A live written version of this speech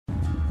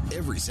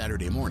Every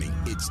Saturday morning,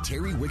 it's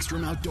Terry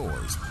Wickstrom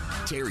Outdoors.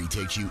 Terry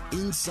takes you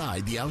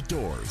inside the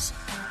outdoors.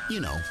 You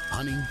know,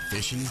 hunting,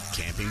 fishing,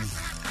 camping.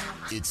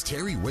 It's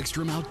Terry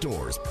Wickstrom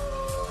Outdoors.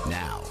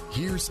 Now,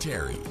 here's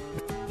Terry.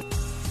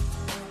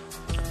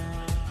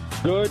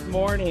 Good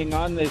morning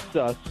on this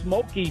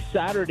smoky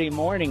Saturday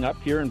morning up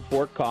here in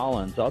Fort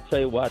Collins. I'll tell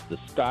you what, the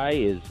sky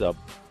is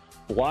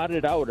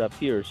blotted out up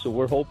here, so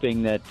we're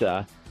hoping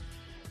that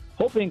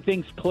hoping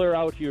things clear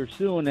out here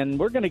soon, and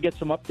we're going to get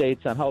some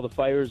updates on how the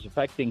fire is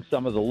affecting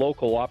some of the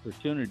local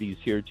opportunities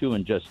here, too,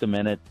 in just a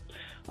minute.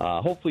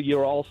 Hopefully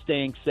you're all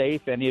staying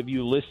safe. Any of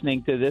you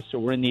listening to this or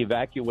we're in the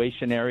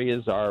evacuation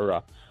areas,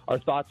 our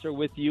thoughts are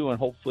with you, and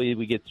hopefully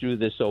we get through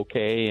this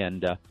okay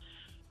and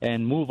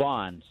move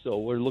on. So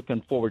we're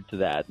looking forward to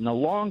that. In the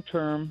long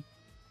term,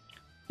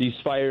 these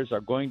fires are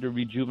going to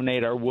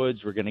rejuvenate our woods.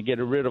 We're going to get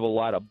rid of a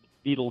lot of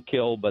beetle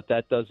kill, but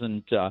that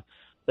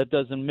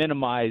doesn't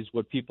minimize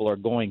what people are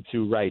going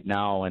through right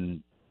now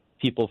and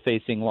people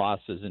facing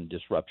losses and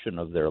disruption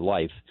of their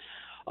life.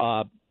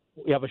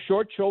 We have a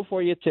short show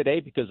for you today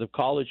because of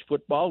college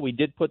football. We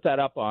did put that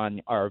up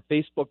on our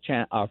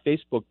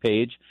Facebook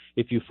page.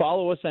 If you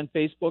follow us on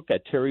Facebook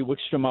at Terry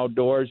Wickstrom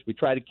Outdoors, we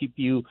try to keep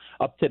you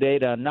up to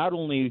date on not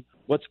only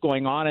what's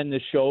going on in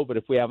the show, but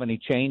if we have any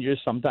changes.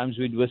 Sometimes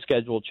we do a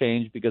schedule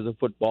change because of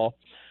football.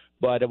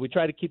 But we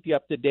try to keep you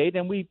up to date,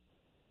 and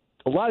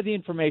a lot of the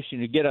information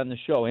you get on the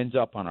show ends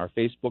up on our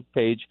Facebook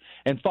page.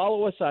 And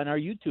follow us on our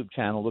YouTube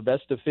channel, The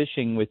Best of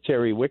Fishing with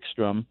Terry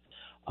Wickstrom.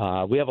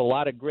 We have a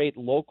lot of great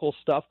local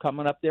stuff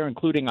coming up there,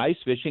 including ice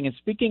fishing. And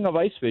speaking of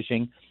ice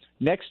fishing,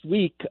 next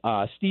week,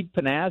 Steve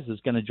Panaz is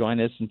going to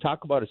join us and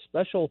talk about a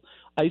special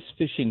ice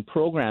fishing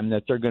program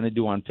that they're going to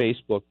do on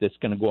Facebook that's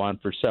going to go on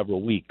for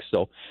several weeks.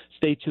 So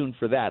stay tuned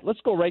for that.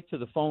 Let's go right to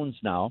the phones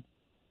now.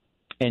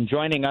 And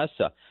joining us,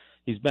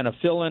 he's been a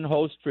fill-in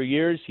host for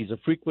years. He's a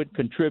frequent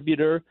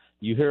contributor.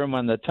 You hear him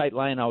on the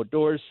Tightline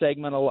Outdoors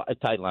segment.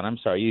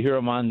 You hear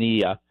him on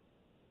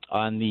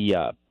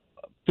the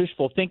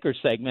Fishful Thinker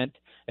segment,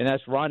 and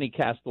that's Ronnie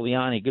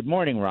Castellani. Good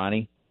morning,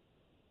 Ronnie.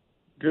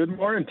 Good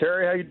morning,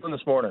 Terry. How you doing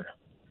this morning?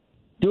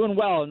 Doing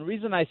well. And the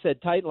reason I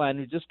said Tightline,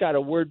 we just got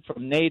a word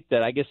from Nate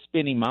that I guess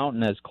Spinny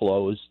Mountain has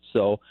closed.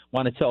 So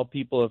want to tell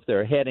people if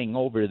they're heading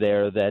over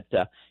there that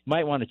you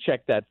might want to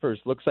check that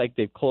first. Looks like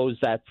they've closed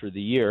that for the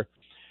year.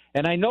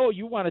 And I know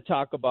you want to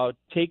talk about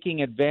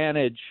taking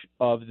advantage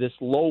of this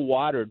low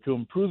water to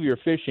improve your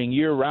fishing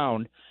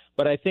year-round,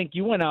 but I think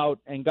you went out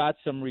and got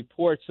some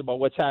reports about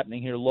what's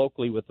happening here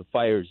locally with the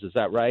fires. Is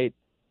that right?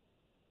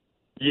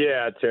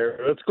 Yeah,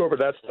 Terry. Let's go over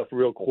that stuff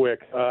real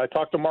quick. I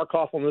talked to Mark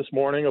Coughlin this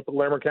morning up in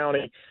Larimer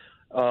County,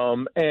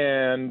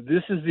 and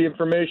this is the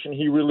information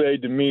he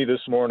relayed to me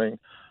this morning.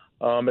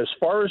 As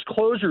far as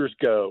closures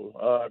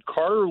go,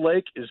 Carter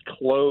Lake is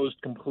closed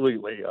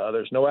completely.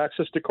 There's no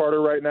access to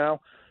Carter right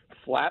now.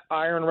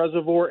 Flatiron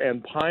Reservoir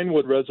and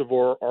Pinewood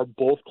Reservoir are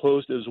both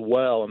closed as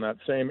well in that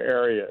same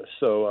area.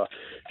 So if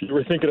you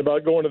were thinking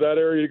about going to that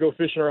area to go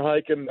fishing or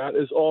hiking, that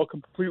is all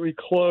completely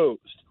closed.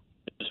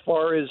 As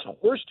far as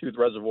Horsetooth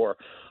Reservoir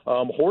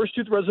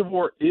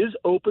is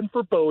open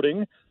for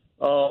boating.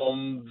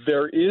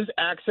 There is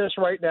access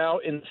right now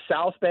in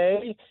South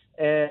Bay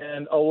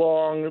and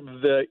along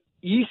the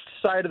east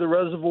side of the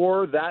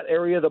reservoir. That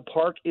area of the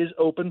park is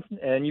open,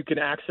 and you can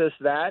access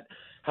that.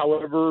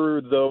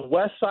 However, the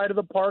west side of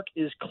the park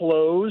is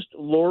closed.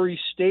 Laurie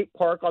State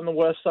Park on the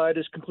west side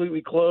is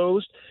completely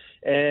closed.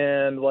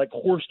 And like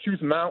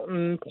Horsetooth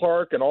Mountain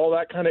Park and all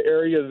that kind of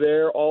area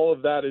there, all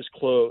of that is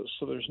closed.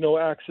 So there's no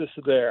access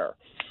there.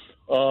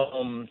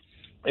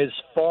 As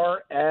far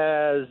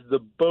as the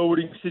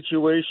boating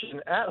situation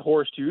at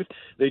Horsetooth,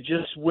 they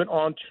just went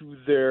on to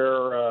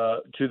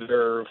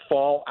their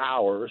fall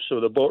hours. So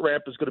the boat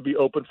ramp is going to be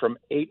open from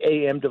 8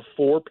 a.m. to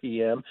 4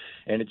 p.m.,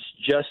 and it's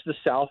just the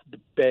South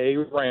Bay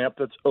ramp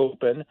that's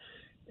open.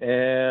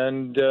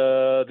 And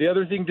the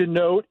other thing to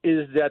note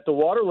is that the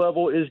water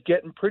level is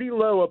getting pretty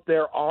low up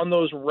there on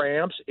those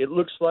ramps. It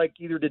looks like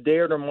either today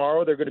or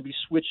tomorrow they're going to be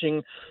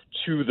switching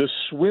to the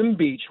Swim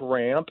Beach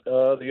ramp.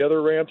 The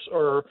other ramps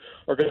are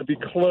going to be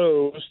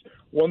closed.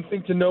 One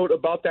thing to note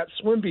about that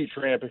Swim Beach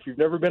ramp, if you've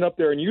never been up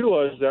there and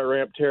utilized that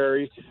ramp,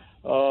 Terry,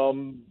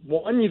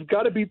 one, you've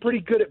got to be pretty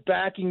good at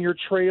backing your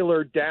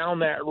trailer down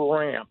that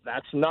ramp.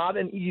 That's not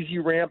an easy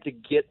ramp to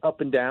get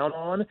up and down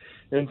on.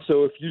 And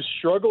so if you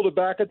struggle to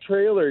back a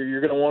trailer, you're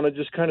going to want to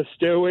just kind of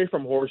stay away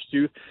from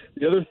Horsetooth.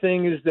 The other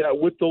thing is that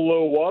with the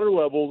low water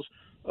levels,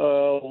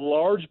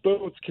 large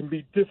boats can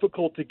be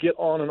difficult to get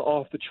on and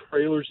off the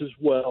trailers as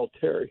well,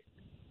 Terry.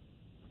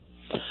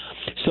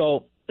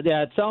 So,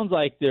 yeah, it sounds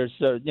like there's,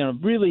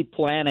 really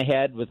plan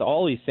ahead with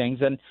all these things.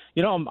 And,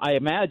 I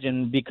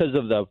imagine because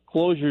of the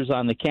closures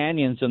on the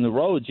canyons and the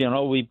roads,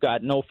 we've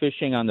got no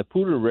fishing on the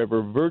Poudre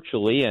River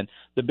virtually, and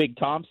the Big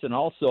Thompson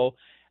also.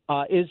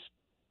 Is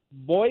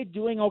Boyd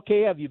doing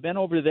okay? Have you been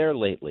over there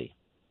lately?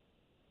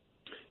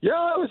 Yeah,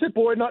 I was at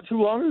Boyd not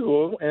too long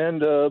ago,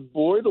 and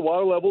Boyd, the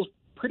water level's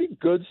pretty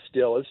good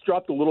still. It's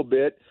dropped a little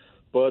bit.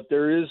 but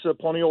there is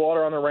plenty of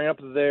water on the ramp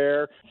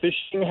there.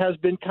 Fishing has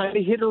been kind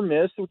of hit or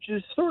miss, which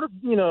is sort of,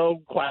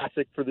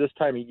 classic for this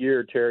time of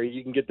year, Terry.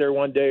 You can get there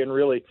one day and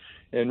really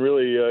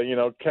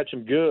catch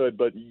them good,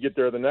 but you get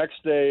there the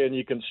next day and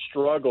you can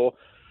struggle.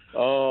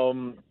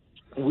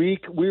 We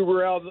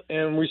were out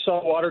and we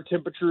saw water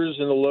temperatures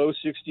in the low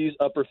 60s,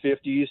 upper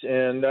 50s,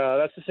 and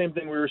that's the same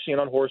thing we were seeing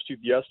on Horsetooth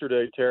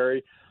yesterday,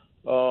 Terry.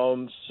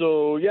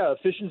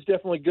 Fishing's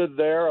definitely good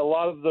there. A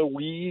lot of the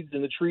weeds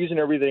and the trees and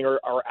everything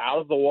are out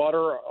of the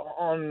water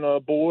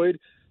on Boyd.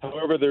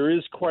 However, there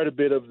is quite a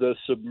bit of the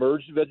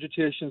submerged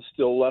vegetation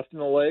still left in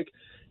the lake.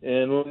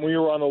 And when we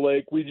were on the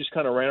lake, we just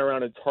kind of ran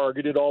around and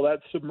targeted all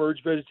that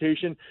submerged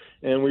vegetation,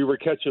 and we were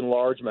catching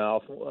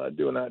largemouth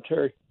doing that,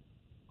 Terry.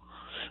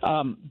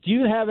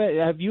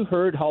 Have you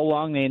heard how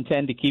long they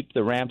intend to keep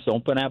the ramps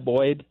open at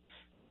Boyd?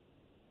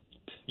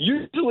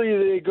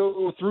 Usually they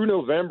go through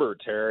November,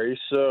 Terry,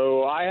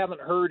 so I haven't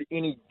heard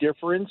any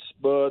difference,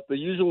 but the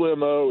usual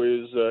MO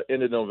is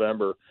end of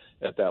November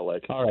at that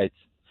lake. All right.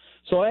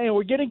 So anyway,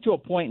 we're getting to a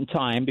point in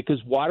time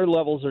because water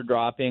levels are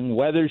dropping,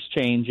 weather's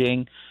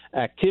changing,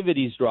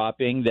 activity's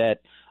dropping,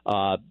 that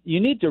you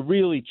need to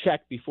really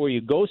check before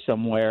you go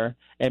somewhere,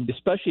 and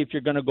especially if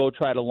you're going to go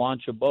try to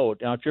launch a boat.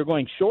 Now, if you're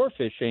going shore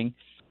fishing,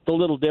 it's a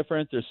little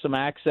different. There's some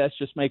access.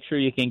 Just make sure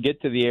you can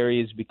get to the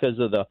areas because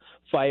of the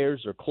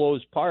fires or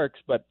closed parks.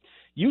 But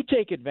you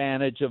take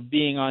advantage of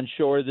being on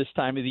shore this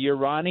time of the year,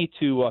 Ronnie,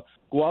 to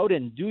go out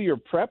and do your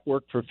prep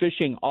work for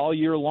fishing all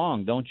year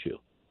long, don't you?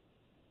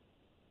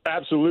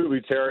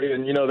 Absolutely, Terry.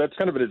 And, that's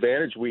kind of an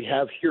advantage we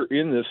have here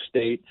in this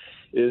state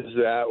is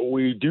that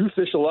we do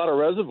fish a lot of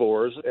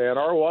reservoirs and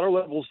our water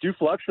levels do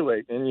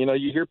fluctuate. And,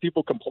 you hear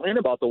people complain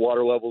about the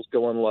water levels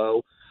going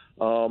low.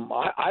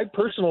 I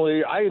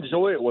personally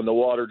enjoy it when the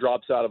water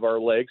drops out of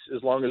our lakes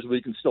as long as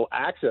we can still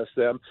access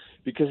them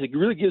because it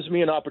really gives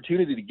me an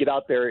opportunity to get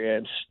out there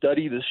and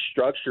study the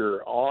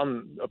structure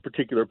on a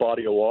particular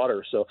body of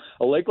water. So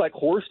a lake like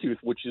Horsetooth,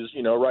 which is,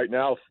 right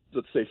now,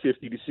 let's say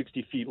 50 to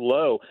 60 feet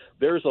low,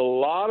 there's a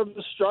lot of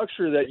the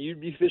structure that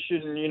you'd be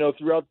fishing,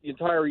 throughout the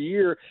entire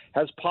year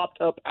has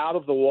popped up out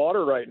of the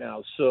water right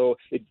now. So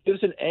it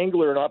gives an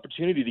angler an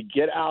opportunity to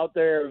get out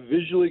there,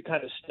 visually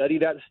kind of study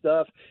that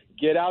stuff,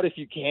 get out if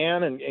you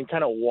can and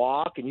kind of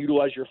walk and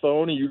utilize your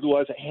phone and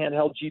utilize a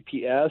handheld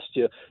GPS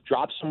to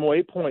drop some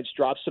waypoints,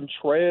 drop some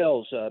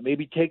trails,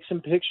 maybe take some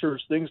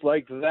pictures, things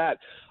like that.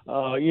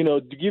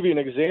 To give you an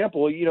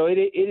example,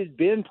 it had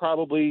been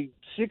probably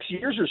 6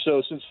 years or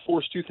so since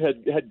Horsetooth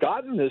had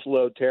gotten this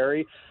low,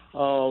 Terry. We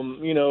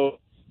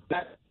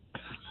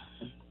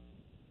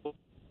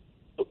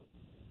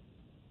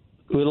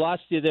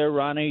lost you there,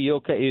 Ronnie. You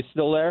okay? You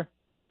still there?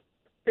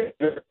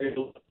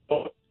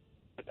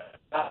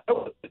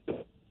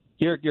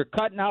 You're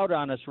cutting out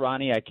on us,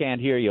 Ronnie. I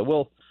can't hear you.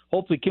 Well,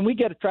 hopefully, can we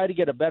try to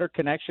get a better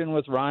connection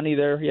with Ronnie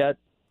there yet?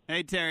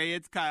 Hey, Terry,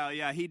 it's Kyle.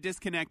 Yeah, he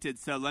disconnected,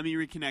 so let me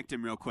reconnect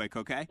him real quick,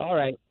 okay? All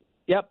right.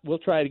 Yep, we'll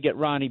try to get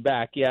Ronnie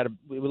back. Yeah,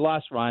 we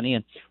lost Ronnie,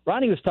 and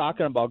Ronnie was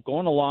talking about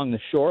going along the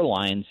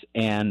shorelines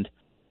and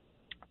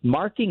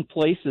marking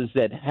places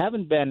that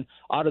haven't been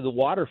out of the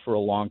water for a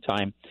long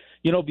time.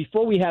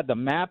 Before we had the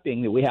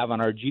mapping that we have on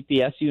our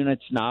GPS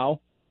units now,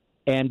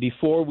 and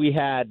before we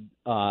had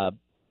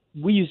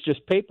we used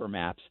just paper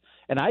maps.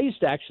 And I used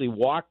to actually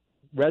walk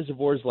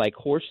reservoirs like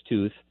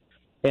Horsetooth,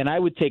 and I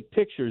would take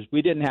pictures.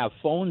 We didn't have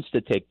phones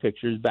to take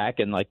pictures back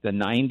in like the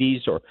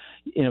 90s or,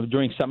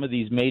 during some of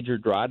these major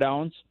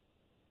drawdowns.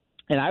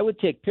 And I would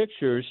take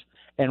pictures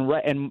and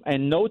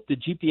note the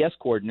GPS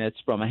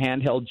coordinates from a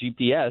handheld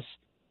GPS.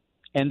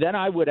 And then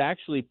I would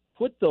actually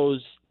put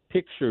those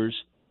pictures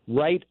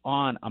right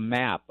on a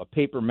map, a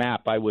paper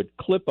map. I would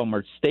clip them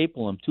or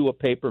staple them to a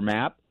paper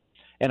map,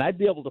 and I'd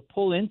be able to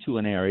pull into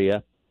an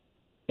area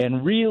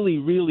and really,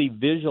 really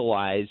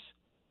visualize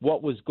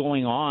what was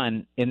going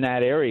on in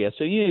that area.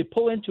 So you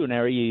pull into an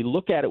area, you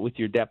look at it with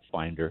your depth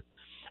finder,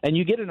 and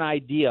you get an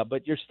idea,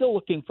 but you're still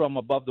looking from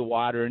above the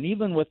water. And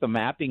even with the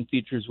mapping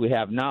features we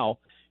have now,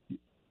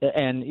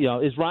 and,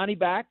 is Ronnie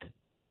back?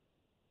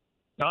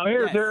 I'm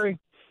here, Yes. Terry.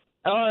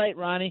 All right,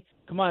 Ronnie,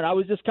 come on. I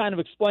was just kind of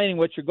explaining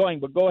what you're going,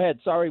 but go ahead.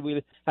 Sorry,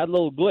 we had a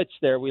little glitch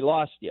there. We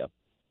lost you.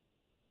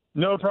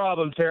 No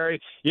problem,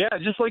 Terry. Yeah,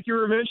 just like you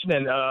were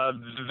mentioning,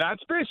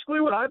 that's basically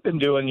what I've been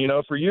doing,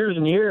 for years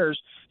and years.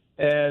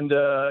 And,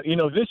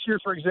 this year,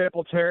 for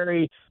example,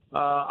 Terry,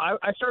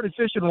 I started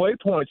fishing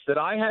waypoints that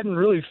I hadn't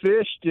really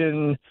fished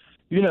in,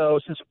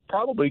 since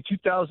probably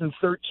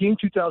 2013,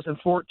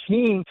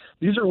 2014.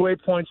 These are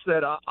waypoints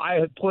that I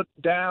had put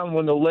down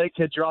when the lake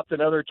had dropped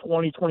another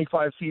 20,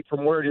 25 feet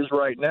from where it is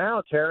right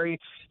now, Terry.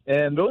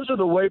 And those are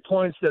the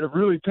waypoints that have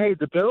really paid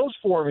the bills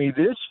for me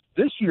this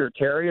year,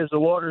 Terry, as the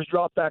waters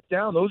drop back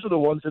down. Those are the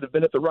ones that have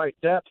been at the right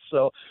depth.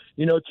 So,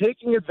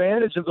 taking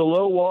advantage of the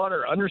low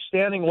water,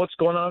 understanding what's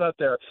going on out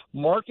there,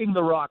 marking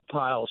the rock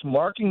piles,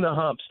 marking the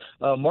humps,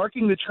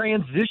 marking the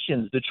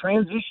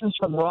transitions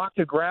from rock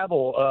to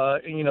gravel,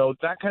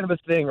 that kind of a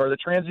thing, or the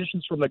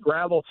transitions from the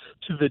gravel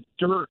to the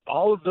dirt.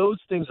 All of those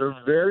things are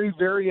very,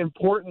 very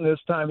important this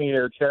time of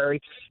year,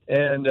 Terry.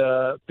 And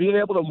being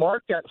able to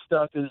mark that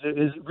stuff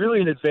is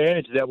really an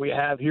advantage that we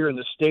have here in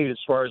the state as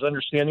far as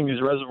understanding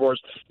these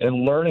reservoirs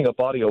and learning a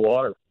body of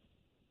water.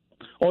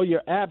 Oh,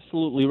 you're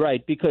absolutely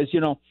right, because,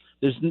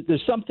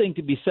 there's something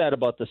to be said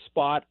about the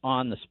spot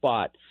on the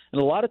spot.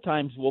 And a lot of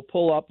times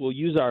we'll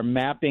use our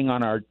mapping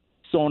on our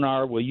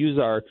sonar, we'll use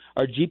our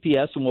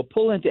GPS, and we'll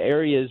pull into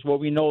areas where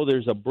we know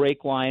there's a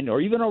break line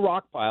or even a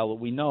rock pile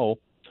that we know,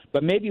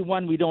 but maybe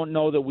one we don't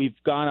know that we've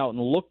gone out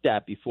and looked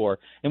at before.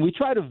 And we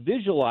try to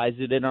visualize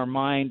it in our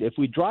mind. If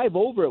we drive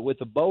over it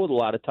with a boat a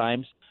lot of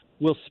times,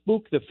 we'll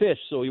spook the fish.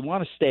 So we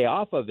want to stay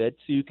off of it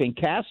so you can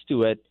cast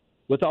to it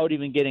without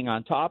even getting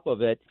on top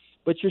of it.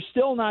 But you're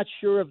still not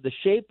sure of the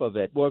shape of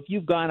it. Well, if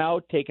you've gone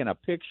out, taken a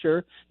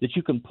picture that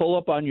you can pull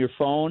up on your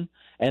phone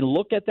and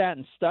look at that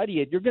and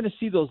study it, you're going to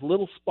see those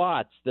little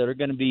spots that are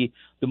going to be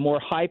the more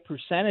high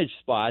percentage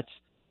spots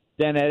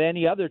than at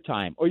any other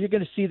time. Or you're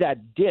going to see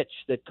that ditch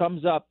that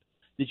comes up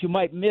that you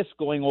might miss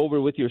going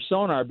over with your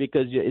sonar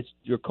because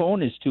your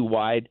cone is too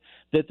wide,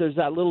 that there's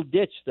that little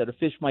ditch that a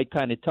fish might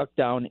kind of tuck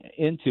down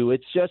into.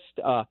 It's just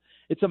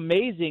it's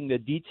amazing the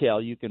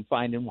detail you can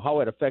find and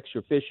how it affects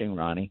your fishing,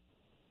 Ronnie.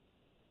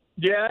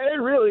 Yeah, it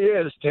really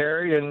is,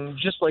 Terry. And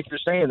just like you're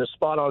saying, the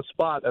spot on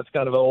spot, that's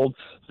kind of an old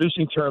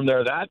fishing term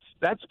there.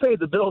 That's paid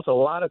the bills a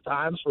lot of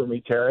times for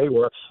me, Terry,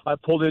 where I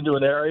pulled into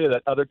an area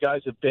that other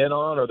guys have been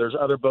on or there's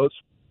other boats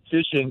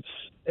fishing.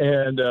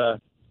 And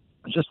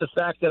just the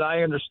fact that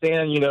I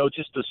understand,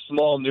 just the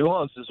small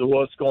nuances of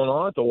what's going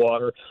on at the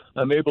water,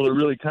 I'm able to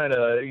really kind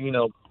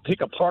of,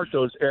 pick apart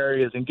those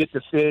areas and get the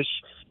fish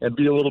and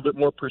be a little bit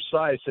more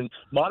precise. And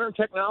modern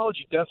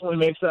technology definitely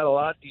makes that a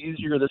lot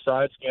easier, the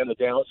side scan, the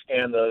down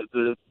scan,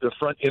 the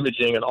front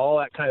imaging and all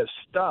that kind of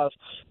stuff.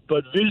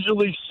 But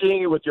visually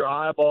seeing it with your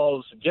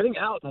eyeballs, getting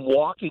out and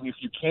walking if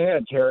you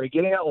can, Terry,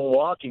 getting out and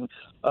walking,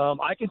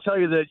 I can tell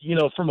you that,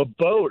 from a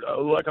boat,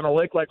 like on a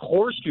lake like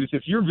Horsetooth,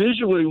 if you're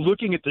visually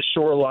looking at the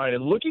shoreline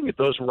and looking at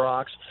those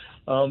rocks,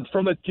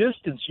 from a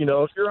distance,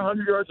 if you're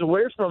 100 yards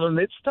away from them,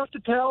 it's tough to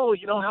tell,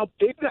 how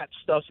big that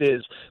stuff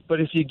is.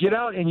 But if you get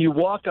out and you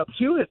walk up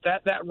to it,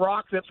 that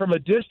rock that from a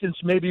distance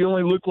maybe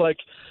only looked like,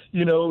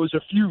 it was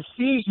a few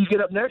feet, you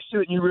get up next to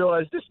it and you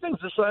realize this thing's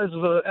the size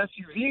of a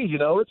SUV,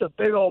 it's a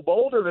big old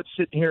boulder that's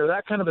sitting here,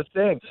 that kind of a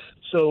thing.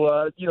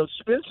 So,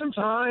 spend some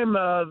time,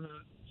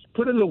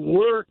 put in the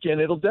work, and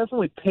it'll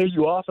definitely pay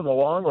you off in the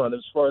long run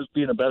as far as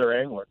being a better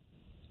angler.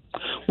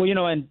 Well,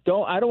 and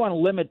I don't want to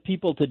limit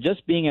people to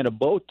just being in a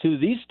boat, too.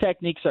 These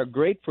techniques are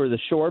great for the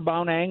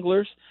shore-bound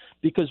anglers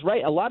because,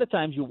 a lot of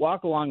times you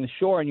walk along the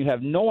shore and you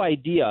have no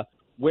idea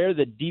where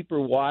the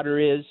deeper water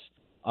is.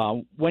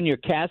 When you're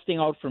casting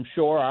out from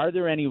shore, are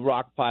there any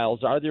rock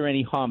piles? Are there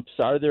any humps?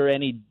 Are there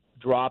any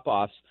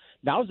drop-offs?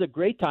 Now's a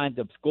great time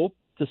to go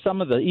to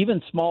some of the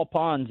even small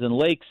ponds and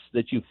lakes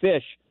that you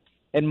fish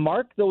and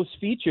mark those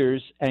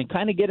features and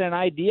kind of get an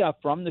idea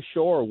from the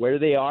shore where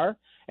they are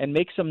and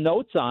make some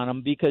notes on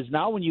them, because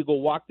now when you go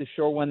walk the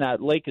shore when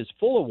that lake is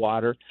full of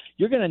water,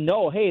 you're going to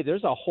know, hey,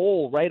 there's a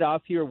hole right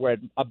off here where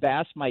a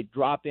bass might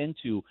drop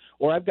into,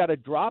 or I've got a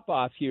drop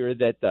off here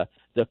that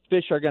the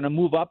fish are going to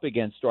move up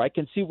against, or I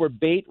can see where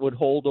bait would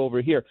hold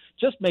over here.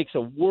 Just makes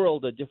a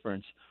world of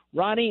difference.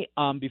 Ronnie,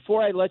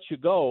 before I let you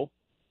go,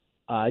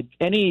 I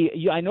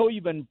know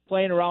you've been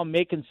playing around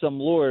making some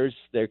lures.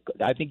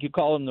 I think you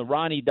call them the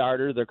Ronnie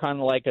Darter. They're kind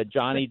of like a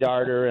Johnny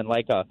Darter and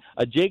like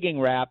a jigging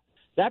wrap.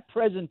 That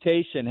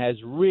presentation has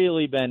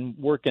really been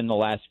working the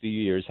last few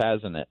years,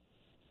 hasn't it?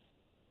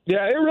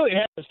 Yeah, it really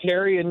has,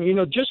 Terry. And,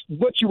 just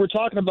what you were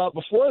talking about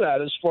before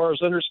that, as far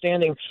as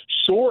understanding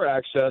shore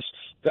access,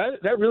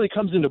 that really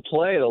comes into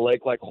play at a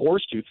lake like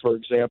Horsetooth, for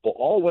example,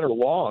 all winter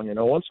long.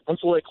 Once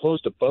the lake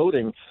closed to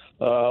boating,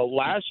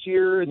 last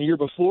year and the year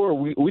before,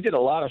 we did a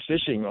lot of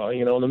fishing,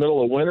 in the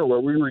middle of winter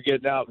where we were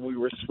getting out and we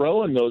were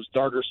throwing those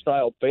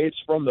darter-style baits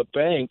from the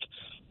bank.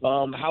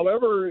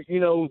 However,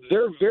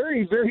 they're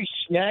very, very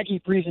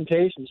snaggy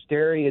presentations,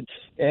 Terry,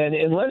 and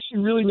unless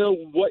you really know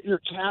what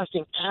you're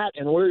casting at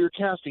and where you're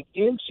casting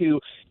into,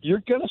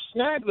 you're going to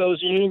snag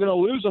those and you're going to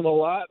lose them a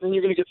lot and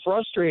you're going to get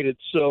frustrated.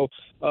 So,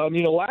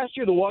 last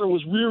year the water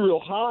was real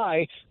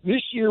high.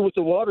 This year with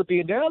the water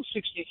being down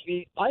 60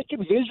 feet, I can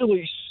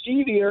visually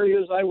see the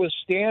areas I was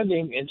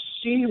standing and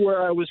see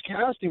where I was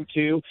casting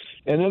to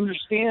and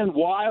understand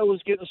why I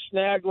was getting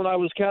snagged when I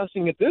was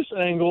casting at this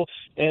angle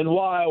and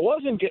why I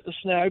wasn't getting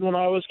snagged when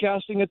I was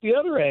casting at the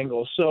other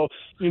angle. So,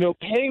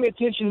 paying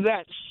attention to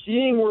that,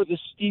 seeing where the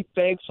steep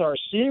banks are,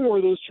 seeing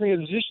where those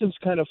transitions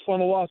kind of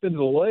funnel off into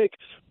the lake,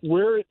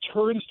 where it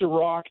turns to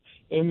rock,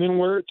 and then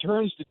where it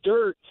turns to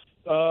dirt.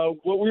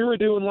 What we were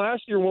doing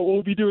last year and what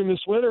we'll be doing this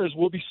winter is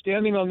we'll be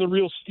standing on the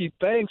real steep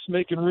banks,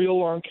 making real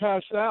long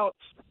casts out,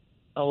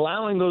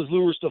 allowing those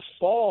lures to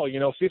fall,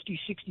 50,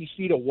 60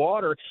 feet of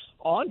water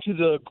onto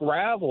the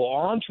gravel,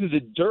 onto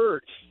the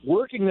dirt,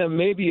 working them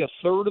maybe a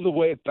third of the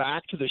way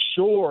back to the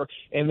shore,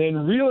 and then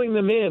reeling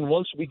them in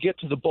once we get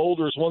to the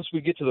boulders, once we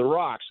get to the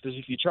rocks. Because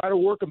if you try to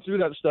work them through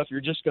that stuff,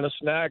 you're just going to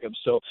snag them.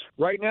 So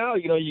right now,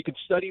 you can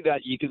study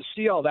that. You can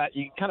see all that.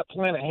 You can kind of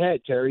plan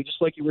ahead, Terry,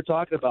 just like you were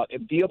talking about,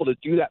 and be able to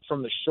do that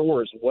from the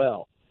shore as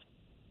well.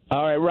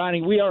 All right,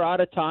 Ronnie, we are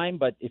out of time,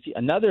 but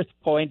another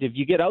point, if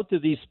you get out to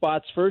these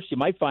spots first, you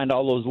might find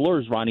all those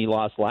lures Ronnie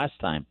lost last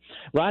time.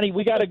 Ronnie,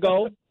 we got to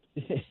go.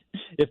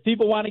 If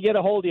people want to get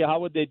a hold of you,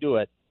 how would they do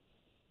it?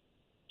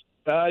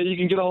 You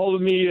can get a hold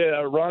of me,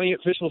 Ronnie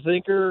at Fishful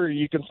Thinker.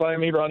 You can find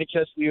me, Ronnie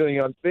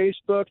Castiglione, on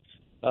Facebook.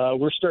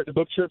 We're starting to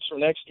book trips for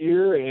next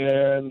year,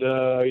 and,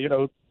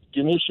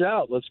 give me a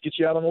shout. Let's get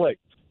you out on the lake.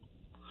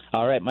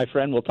 All right, my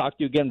friend. We'll talk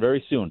to you again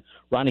very soon.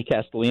 Ronnie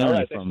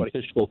Castiglione from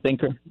Fishful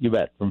Thinker. You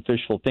bet, from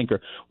Fishful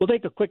Thinker. We'll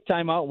take a quick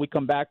time out. When we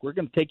come back, we're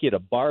going to take you to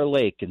Bar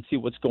Lake and see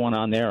what's going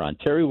on there on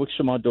Terry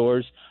Wickstrom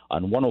Outdoors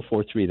on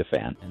 104.3 The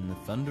Fan. And the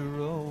thunder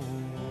rolls.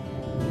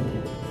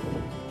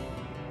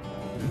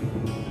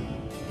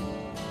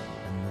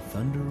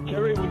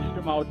 Terry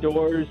Wickstrom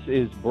Outdoors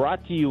is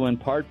brought to you in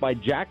part by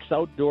Jack's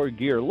Outdoor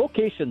Gear.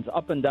 Locations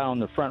up and down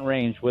the Front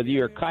Range, whether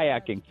you're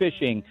kayaking,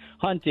 fishing,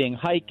 hunting,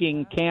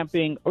 hiking,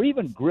 camping, or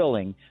even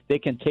grilling, they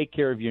can take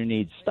care of your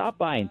needs. Stop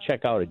by and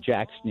check out a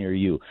Jack's near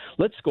you.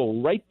 Let's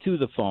go right to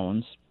the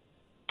phones.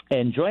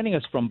 And joining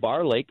us from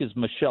Bar Lake is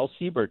Michelle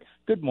Siebert.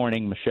 Good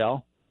morning,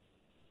 Michelle.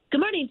 Good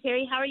morning,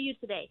 Terry. How are you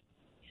today?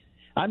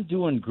 I'm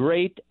doing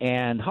great.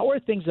 And how are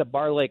things at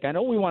Bar Lake? I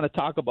know we want to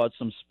talk about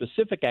some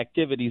specific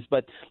activities,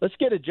 but let's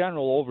get a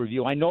general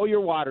overview. I know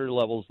your water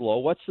level's low.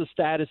 What's the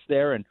status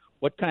there, and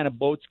what kind of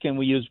boats can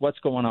we use? What's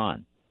going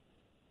on?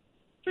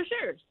 For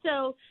sure.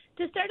 So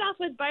to start off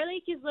with, Bar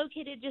Lake is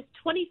located just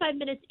 25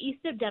 minutes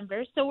east of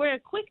Denver, so we're a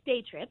quick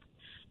day trip.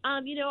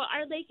 Our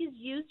lake is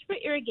used for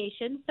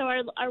irrigation, so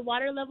our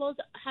water levels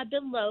have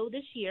been low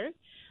this year.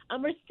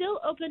 We're still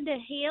open to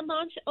hand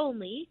launch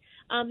only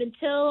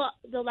until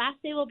the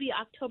last day will be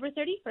October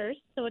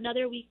 31st, so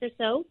another week or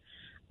so.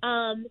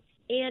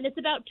 And it's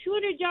about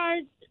 200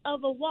 yards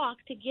of a walk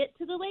to get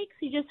to the lake,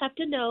 so you just have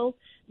to know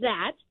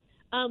that.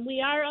 We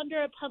are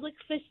under a public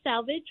fish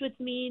salvage, which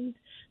means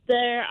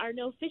there are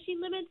no fishing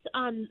limits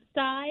on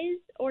size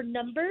or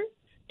number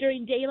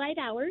during daylight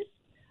hours.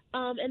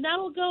 And that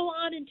will go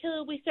on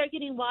until we start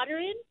getting water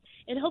in,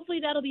 and hopefully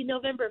that'll be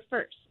November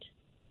 1st.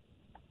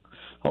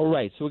 All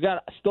right, so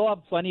still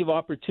have plenty of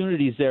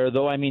opportunities there,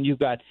 though. I mean, you've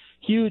got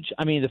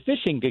the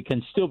fishing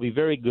can still be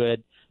very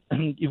good.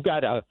 You've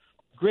got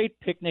great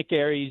picnic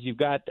areas. You've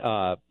got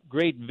a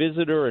great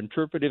visitor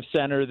interpretive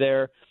center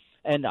there.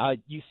 And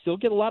you still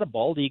get a lot of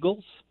bald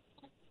eagles?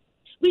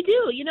 We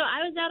do.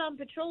 I was out on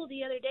patrol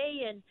the other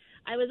day, and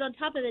I was on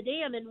top of the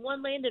dam, and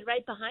one landed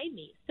right behind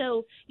me.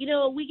 So,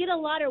 we get a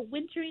lot of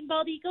wintering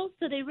bald eagles,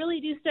 so they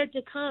really do start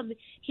to come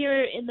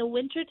here in the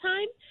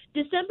wintertime.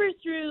 December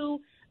through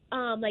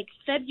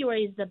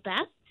February is the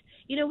best.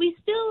 We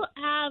still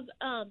have,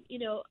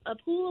 a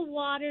pool of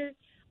water.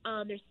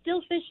 There's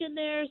still fish in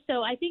there.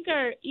 So I think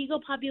our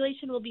eagle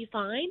population will be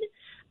fine.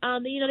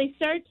 They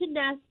start to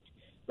nest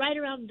right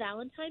around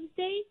Valentine's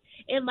Day.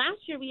 And last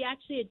year we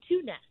actually had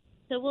 2 nests.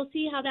 So we'll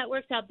see how that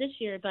works out this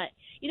year. But,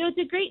 it's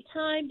a great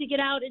time to get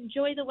out,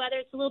 enjoy the weather.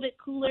 It's a little bit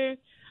cooler.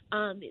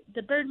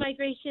 The bird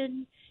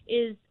migration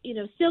is,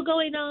 still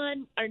going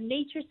on. Our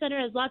nature center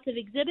has lots of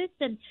exhibits,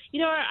 and,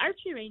 our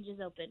archery range is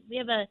open. We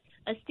have a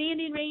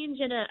standing range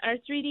and our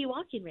 3D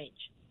walking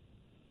range.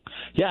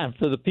 Yeah, and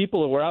for the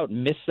people that were out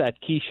and missed that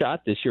key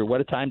shot this year,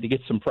 what a time to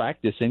get some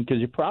practice in, because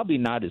you're probably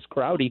not as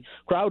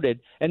crowded.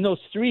 And those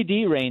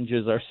 3D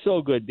ranges are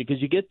so good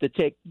because you get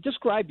to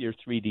describe your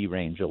 3D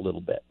range a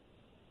little bit.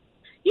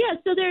 Yeah,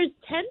 so there's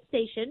 10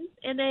 stations,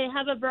 and they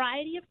have a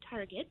variety of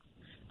targets.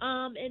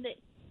 And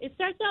it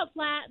starts out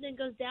flat and then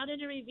goes down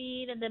in a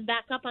ravine and then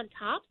back up on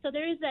top. So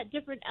there is that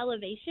different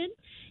elevation.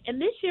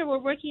 And this year we're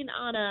working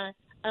on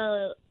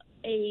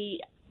a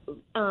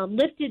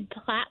lifted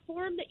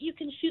platform that you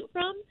can shoot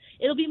from.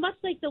 It'll be much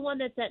like the one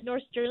that's at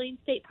North Sterling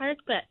State Park,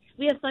 but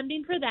we have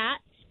funding for that.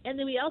 And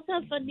then we also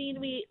have funding.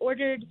 We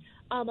ordered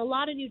a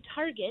lot of new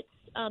targets,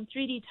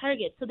 3D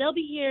targets. So they'll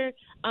be here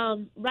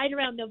right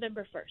around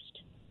November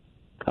 1st.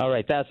 All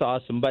right, that's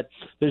awesome. But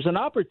there's an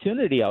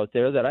opportunity out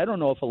there that I don't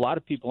know if a lot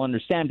of people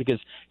understand, because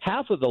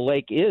half of the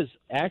lake is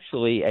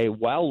actually a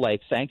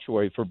wildlife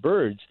sanctuary for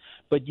birds,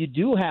 but you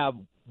do have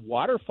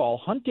waterfall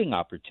hunting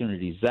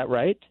opportunities. Is that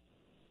right?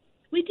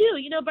 We do.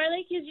 Bar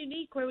Lake is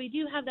unique where we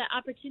do have that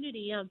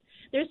opportunity.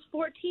 There's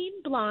 14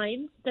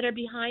 blinds that are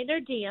behind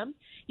our dam.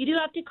 You do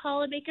have to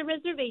call and make a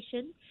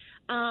reservation.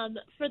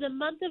 For the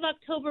month of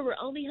October, we're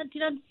only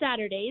hunting on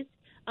Saturdays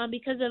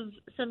because of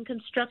some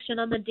construction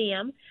on the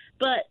dam.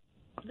 But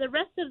the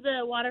rest of the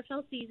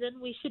waterfowl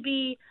season, we should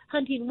be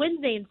hunting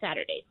Wednesday and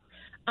Saturdays.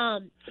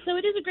 So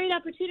it is a great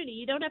opportunity.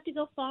 You don't have to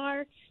go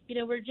far.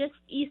 We're just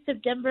east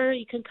of Denver.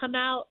 You can come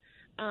out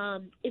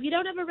If you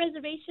don't have a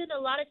reservation, a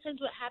lot of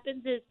times what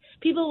happens is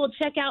people will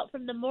check out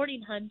from the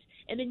morning hunt,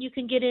 and then you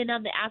can get in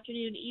on the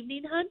afternoon,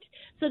 evening hunt.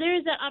 So there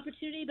is that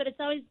opportunity, but it's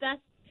always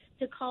best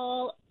to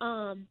call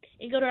and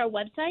go to our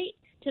website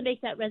to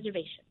make that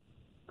reservation.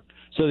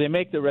 So they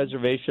make the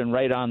reservation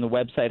right on the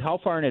website. How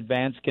far in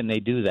advance can they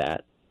do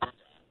that?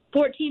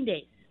 14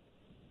 days.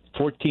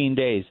 14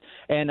 days.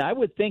 And I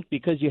would think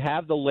because you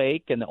have the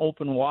lake and the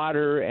open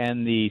water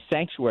and the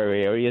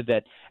sanctuary area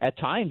that at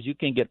times you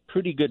can get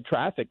pretty good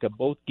traffic of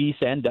both geese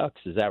and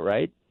ducks. Is that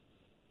right?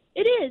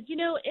 It is,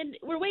 and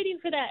we're waiting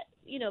for that,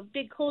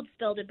 big cold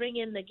spell to bring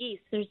in the geese.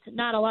 There's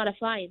not a lot of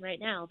flying right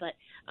now, but,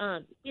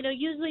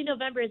 usually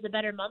November is a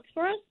better month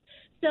for us.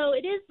 So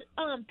it is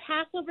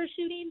Passover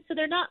shooting, so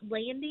they're not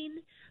landing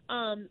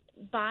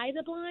by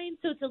the blind,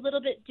 so it's a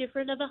little bit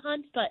different of a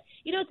hunt, but,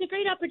 it's a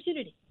great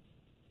opportunity.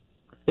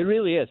 It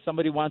really is.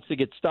 Somebody wants to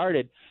get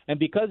started, and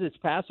because it's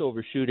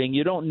Passover shooting,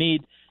 you don't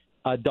need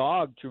a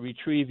dog to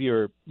retrieve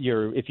your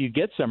if you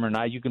get some or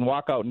not. You can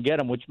walk out and get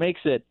them, which makes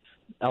it,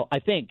 I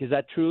think, is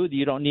that true?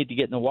 You don't need to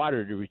get in the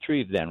water to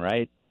retrieve them,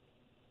 right?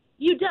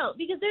 You don't,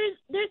 because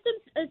there's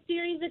a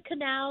series of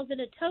canals and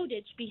a tow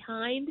ditch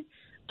behind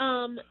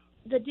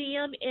the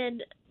dam,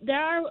 and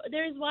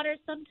there's water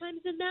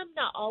sometimes in them,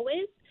 not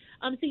always.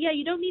 So yeah,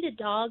 you don't need a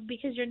dog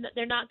because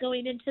they're not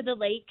going into the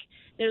lake.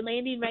 They're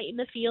landing right in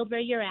the field where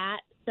you're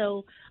at.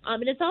 So,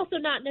 and it's also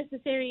not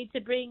necessary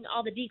to bring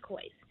all the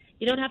decoys.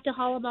 You don't have to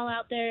haul them all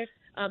out there.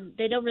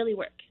 They don't really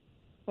work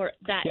for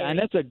that. Yeah, area. and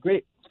that's a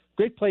great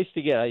place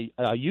to get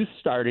a youth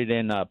started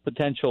in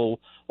potential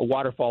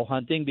waterfall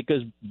hunting,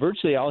 because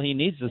virtually all he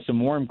needs is some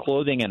warm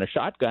clothing and a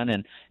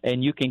shotgun,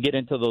 and you can get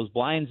into those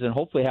blinds and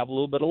hopefully have a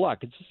little bit of luck.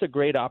 It's just a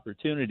great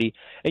opportunity.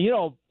 And,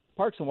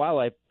 Parks and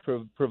Wildlife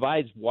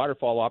provides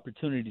waterfall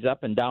opportunities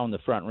up and down the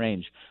Front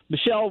Range.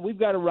 Michelle, we've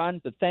got to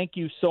run, but thank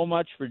you so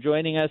much for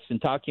joining us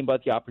and talking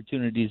about the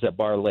opportunities at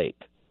Barr Lake.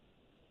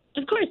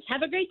 Of course.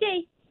 Have a great day.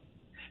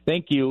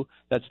 Thank you.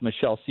 That's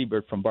Michelle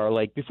Siebert from Barr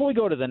Lake. Before we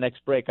go to the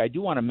next break, I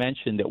do want to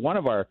mention that one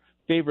of our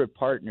favorite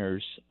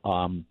partners,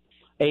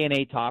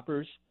 A&A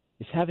Toppers,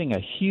 is having a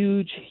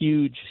huge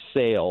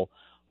sale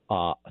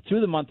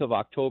through the month of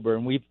October,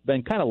 and we've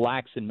been kind of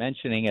lax in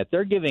mentioning it.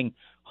 They're giving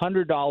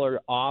 $100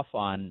 off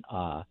on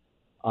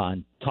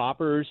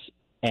toppers,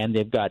 and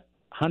they've got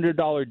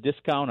 $100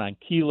 discount on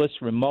keyless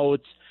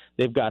remotes.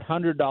 They've got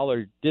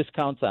 $100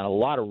 discounts on a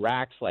lot of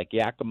racks like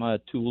Yakima,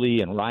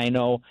 Thule, and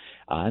Rhino.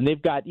 And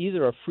they've got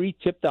either a free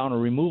tip-down or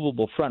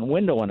removable front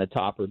window on a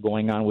topper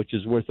going on, which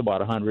is worth about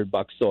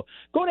 $100. So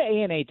go to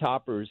A&A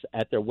Toppers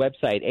at their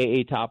website,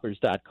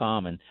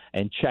 aatoppers.com,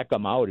 and check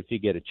them out if you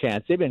get a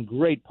chance. They've been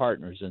great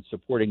partners in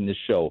supporting this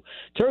show.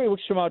 Terry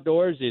Wickstrom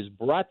Outdoors is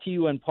brought to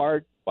you in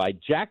part by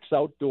Jack's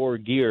Outdoor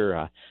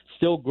Gear,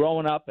 still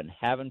growing up and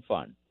having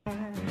fun.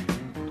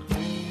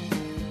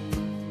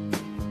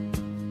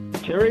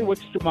 Terry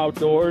Wickstrom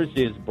Outdoors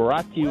is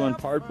brought to you in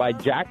part by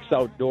Jack's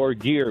Outdoor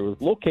Gear,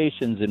 with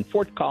locations in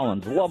Fort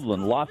Collins,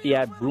 Loveland,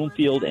 Lafayette,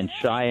 Broomfield, and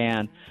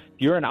Cheyenne.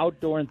 If you're an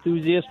outdoor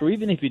enthusiast, or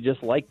even if you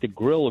just like to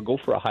grill or go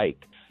for a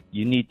hike,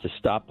 you need to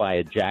stop by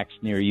a Jack's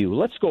near you.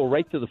 Let's go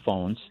right to the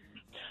phones.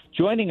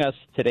 Joining us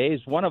today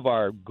is one of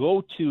our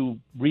go-to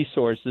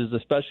resources,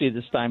 especially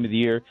this time of the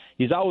year.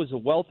 He's always a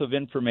wealth of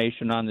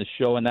information on the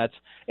show, and that's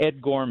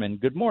Ed Gorman.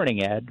 Good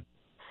morning, Ed.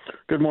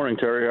 Good morning,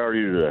 Terry. How are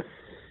you today?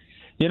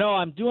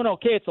 I'm doing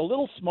okay. It's a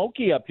little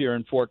smoky up here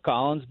in Fort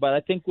Collins, but I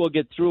think we'll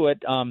get through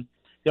it.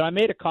 I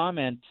made a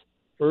comment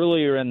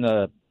earlier in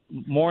the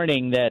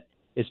morning that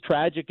as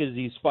tragic as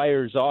these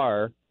fires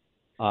are,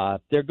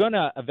 they're going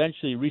to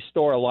eventually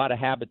restore a lot of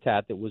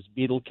habitat that was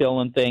beetle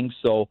killing things.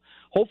 So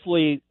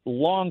hopefully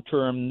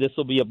long-term, this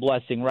will be a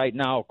blessing. Right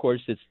now, of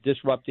course, it's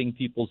disrupting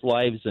people's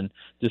lives and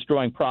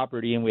destroying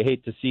property, and we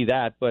hate to see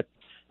that. But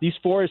these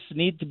forests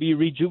need to be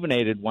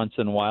rejuvenated once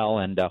in a while,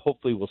 and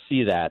hopefully we'll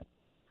see that.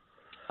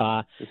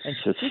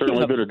 It's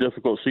certainly been a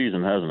difficult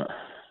season, hasn't it?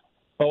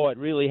 Oh, it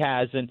really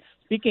has. And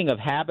speaking of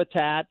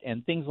habitat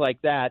and things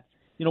like that,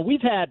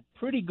 we've had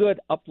pretty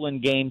good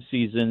upland game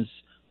seasons,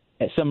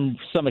 some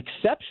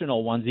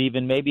exceptional ones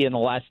even maybe in the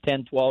last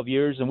 10, 12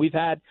 years. And we've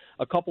had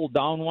a couple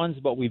down ones,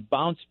 but we've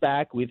bounced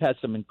back. We've had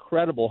some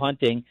incredible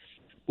hunting.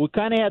 We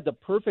kind of had the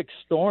perfect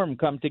storm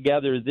come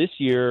together this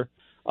year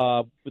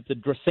with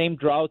the same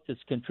drought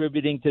that's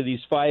contributing to these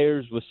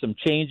fires, with some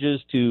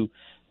changes to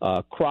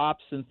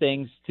crops and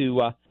things.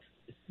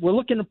 We're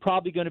looking at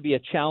probably going to be a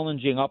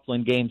challenging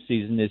upland game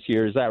season this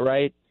year. Is that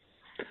right?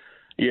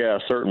 Yeah,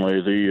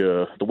 certainly.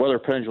 The weather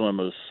pendulum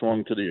has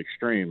swung to the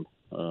extreme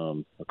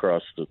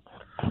across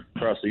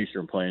the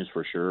Eastern Plains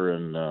for sure.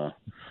 And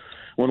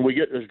when we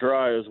get as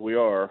dry as we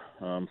are,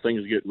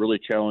 things get really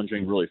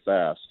challenging really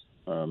fast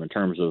in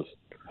terms of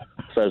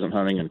pheasant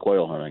hunting and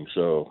quail hunting.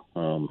 So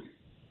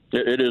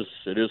it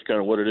is kind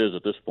of what it is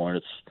at this point.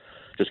 It's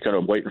just kind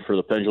of waiting for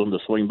the pendulum to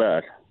swing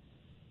back.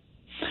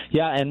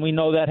 Yeah, and we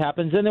know that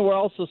happens. And there were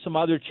also some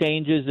other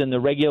changes in the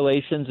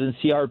regulations and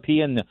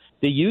CRP and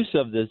the use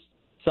of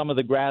some of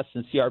the grass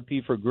and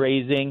CRP for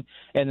grazing,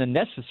 and the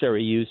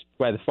necessary use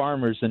by the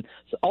farmers. And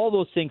so all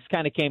those things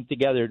kind of came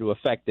together to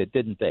affect it,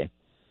 didn't they?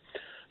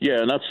 Yeah,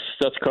 and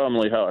that's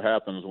commonly how it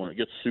happens when it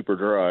gets super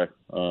dry.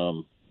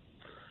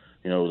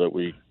 That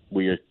we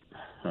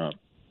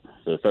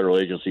the federal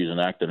agencies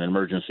enact an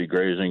emergency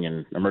grazing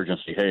and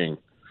emergency haying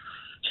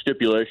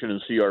stipulation in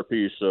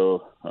CRP,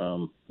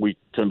 so we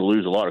tend to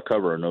lose a lot of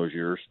cover in those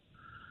years,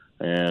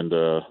 and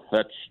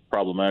that's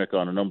problematic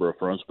on a number of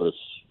fronts, but it's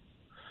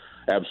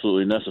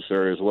absolutely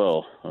necessary as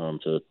well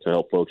to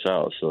help folks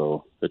out.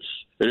 So it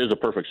is a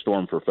perfect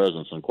storm for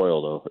pheasants and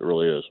quail, though. It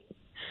really is.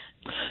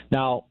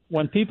 Now,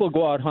 when people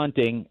go out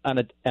hunting on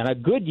a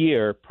good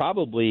year,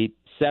 probably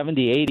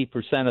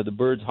 70-80% of the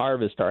birds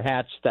harvested are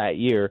hatched that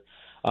year.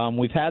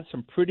 We've had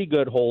some pretty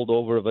good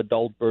holdover of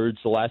adult birds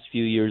the last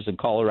few years in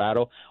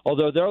Colorado,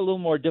 although they're a little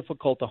more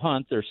difficult to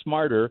hunt. They're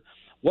smarter.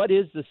 What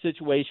is the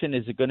situation?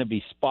 Is it going to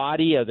be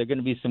spotty? Are there going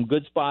to be some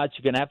good spots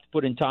you're going to have to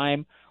put in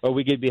time? Or are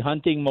we going to be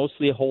hunting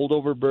mostly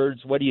holdover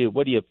birds? What do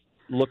you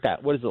look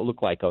at? What does it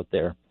look like out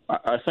there?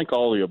 I think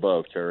all of the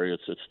above, Terry.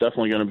 It's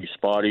definitely going to be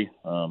spotty,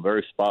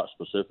 very spot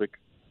specific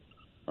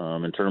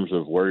in terms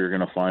of where you're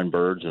going to find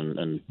birds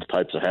and the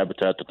types of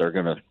habitat that they're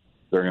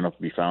going to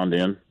be found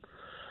in.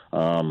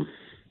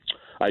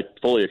 I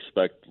fully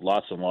expect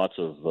lots and lots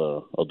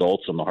of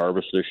adults in the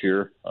harvest this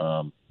year.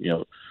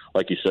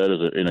 Like you said,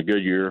 in a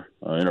good year,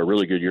 in a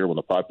really good year when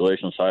the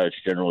population is high, it's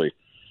generally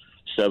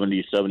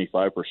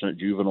 70-75%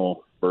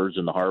 juvenile birds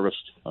in the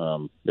harvest.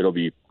 It'll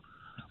be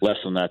less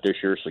than that this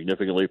year,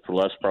 significantly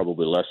less,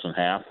 probably less than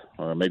half,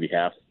 maybe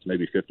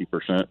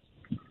 50%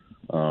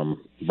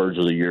 birds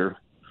of the year.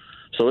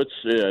 So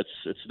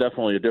it's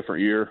definitely a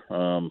different year.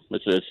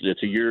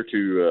 It's a year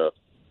to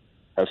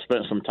have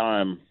spent some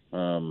time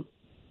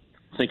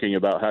thinking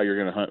about how you're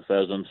going to hunt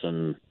pheasants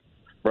and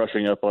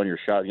brushing up on your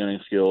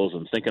shotgunning skills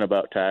and thinking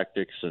about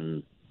tactics.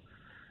 And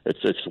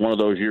it's one of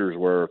those years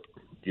where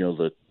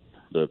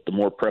the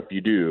more prep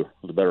you do,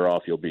 the better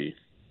off you'll be.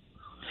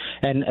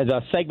 And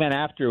the segment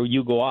after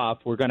you go off,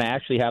 we're going to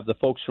actually have the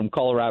folks from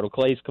Colorado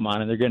Clays come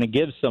on, and they're going to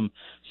give some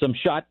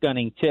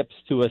shotgunning tips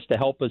to us to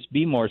help us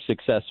be more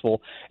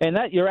successful. And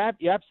that you're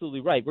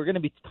absolutely right. We're going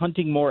to be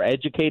hunting more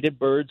educated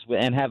birds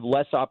and have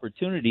less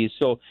opportunities.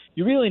 So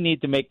you really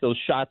need to make those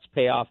shots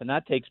pay off, and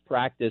that takes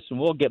practice. And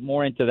we'll get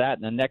more into that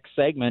in the next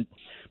segment.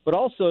 But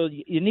also,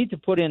 you need to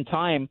put in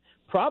time.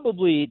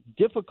 Probably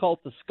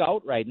difficult to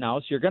scout right now,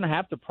 so you're going to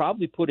have to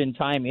probably put in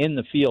time in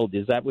the field.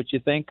 Is that what you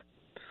think?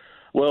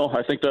 Well,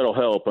 I think that'll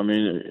help. I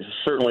mean,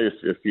 certainly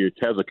if you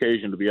have the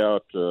occasion to be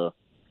out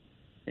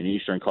in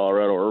eastern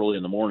Colorado early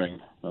in the morning,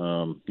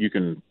 you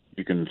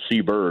can see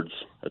birds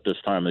at this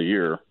time of the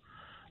year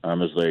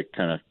as they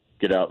kind of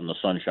get out in the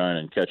sunshine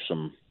and catch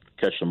some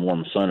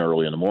warm sun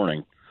early in the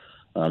morning.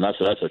 That's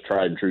a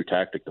tried and true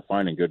tactic to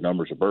finding good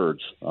numbers of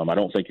birds. I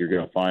don't think you're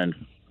going to find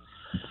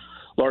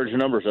large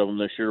numbers of them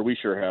this year. We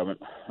sure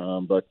haven't.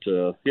 But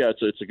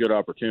it's a good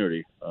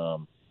opportunity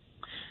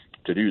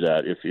to do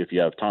that if you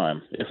have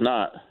time. If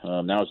not,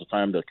 now is the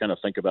time to kind of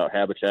think about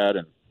habitat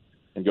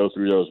and go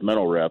through those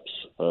mental reps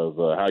of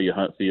how you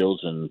hunt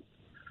fields and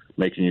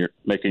making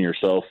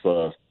yourself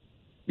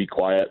be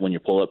quiet when you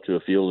pull up to a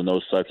field and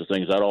those types of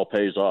things. That all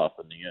pays off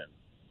in the end.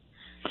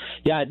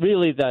 Yeah,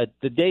 really,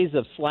 the days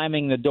of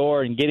slamming the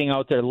door and getting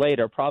out there late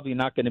are probably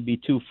not going to be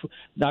too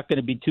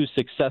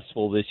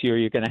successful this year.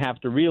 You're going to have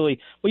to really,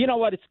 well, you know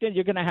what?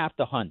 You're going to have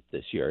to hunt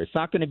this year. It's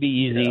not going to be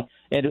easy,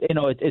 and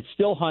it's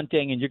still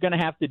hunting, and you're going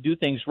to have to do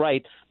things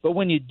right. But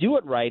when you do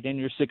it right and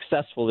you're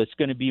successful, it's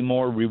going to be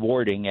more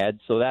rewarding, Ed.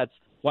 So that's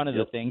one of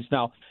the things.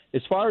 Now,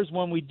 as far as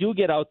when we do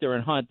get out there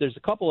and hunt, there's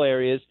a couple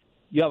areas.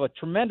 You have a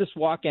tremendous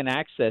walk-in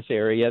access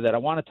area that I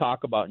want to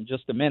talk about in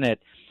just a minute.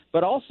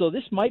 But also,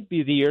 this might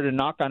be the year to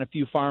knock on a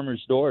few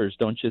farmers' doors,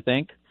 don't you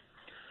think?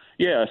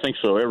 Yeah, I think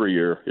so. Every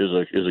year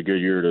is a good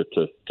year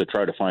to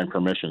try to find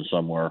permission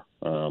somewhere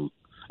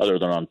other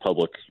than on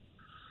public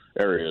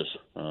areas.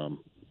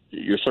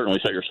 You certainly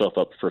set yourself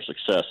up for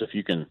success if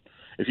you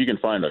can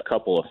find a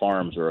couple of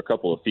farms or a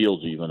couple of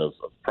fields even of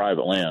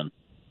private land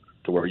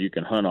to where you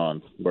can hunt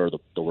on where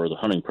the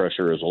hunting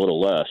pressure is a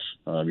little less.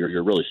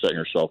 You're really setting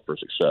yourself for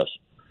success.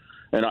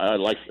 And I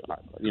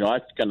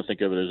kind of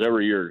think of it as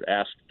every year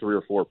ask 3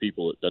 or 4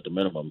 people at the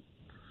minimum,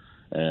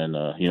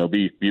 and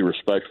be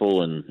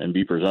respectful and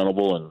be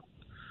presentable and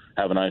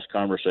have a nice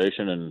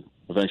conversation, and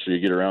eventually you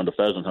get around to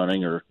pheasant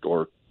hunting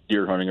or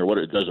deer hunting or what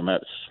it doesn't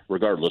matter.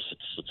 Regardless,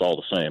 it's all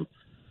the same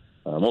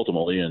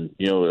ultimately, and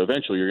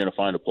eventually you're going to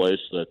find a place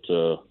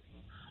that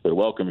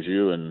welcomes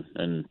you, and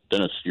then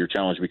your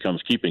challenge becomes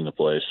keeping the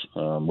place,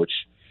 which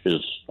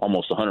is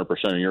almost 100%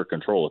 in your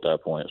control at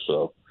that point.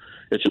 So.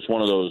 It's just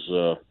one of those.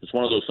 It's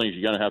one of those things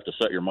you're going to have to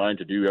set your mind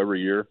to do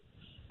every year,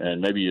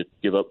 and maybe you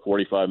give up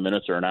 45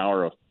 minutes or an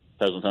hour of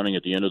pheasant hunting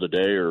at the end of the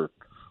day, or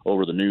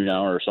over the noon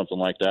hour, or something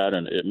like that,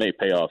 and it may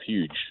pay off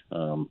huge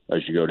as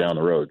you go down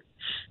the road.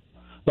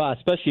 Well,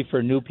 especially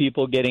for new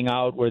people getting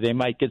out where they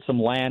might get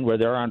some land where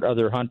there aren't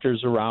other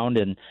hunters around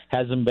and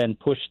hasn't been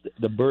pushed,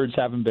 the birds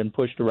haven't been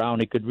pushed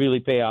around, it could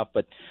really pay off.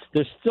 But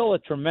there's still a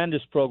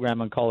tremendous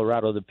program in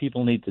Colorado that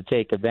people need to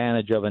take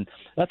advantage of, and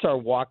that's our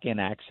walk-in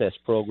access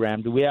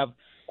program. Do we have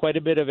quite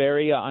a bit of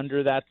area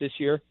under that this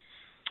year?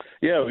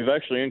 Yeah, we've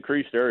actually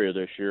increased area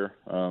this year.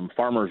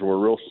 Farmers were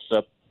real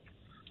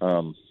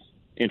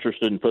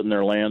interested in putting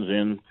their lands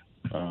in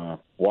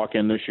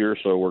walk-in this year,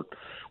 so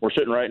we're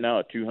sitting right now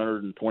at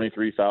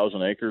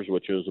 223,000 acres,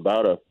 which is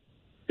about a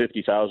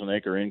 50,000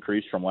 acre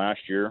increase from last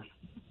year.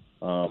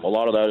 A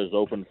lot of that is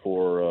open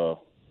for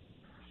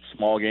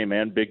small game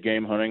and big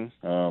game hunting.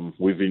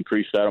 We've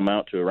increased that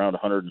amount to around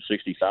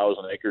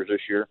 160,000 acres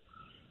this year.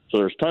 So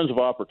there's tons of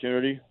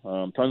opportunity,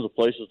 tons of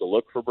places to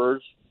look for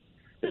birds.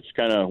 It's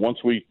kind of once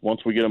we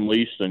get them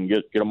leased and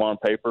get them on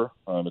paper,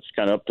 it's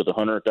kind of up to the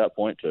hunter at that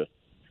point to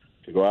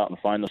go out and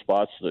find the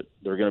spots that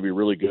they're going to be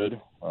really good.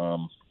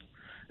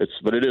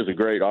 But it is a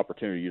great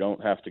opportunity. You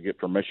don't have to get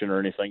permission or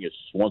anything. It's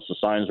once the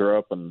signs are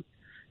up and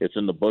it's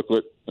in the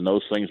booklet and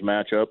those things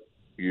match up,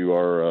 you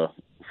are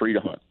free to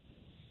hunt.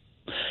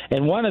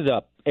 And one of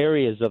the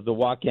areas of the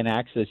walk-in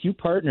access, you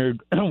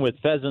partnered with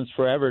Pheasants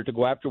Forever to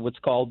go after what's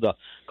called the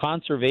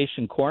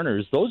conservation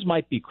corners. Those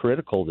might be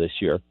critical this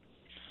year.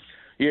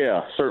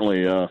 Yeah,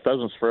 certainly.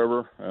 Pheasants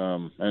Forever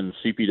and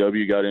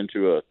CPW got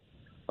into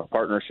a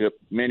partnership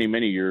many,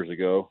 many years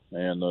ago,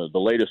 and the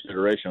latest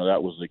iteration of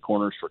that was the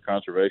Corners for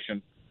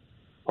Conservation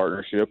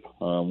partnership,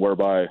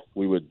 whereby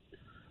we would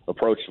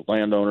approach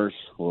landowners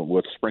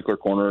with sprinkler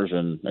corners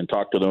and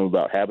talk to them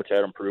about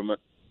habitat improvement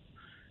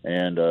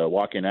and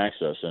walk-in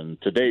access.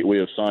 And to date, we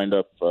have signed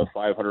up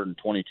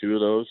 522 of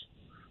those,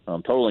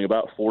 totaling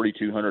about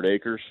 4,200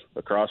 acres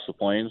across the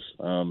plains,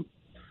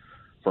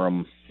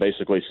 from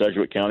basically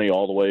Sedgwick County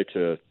all the way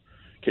to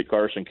Kit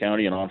Carson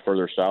County and on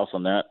further south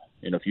on that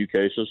in a few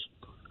cases.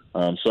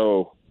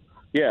 So,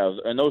 yeah,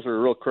 and those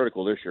are real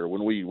critical this year.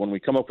 When we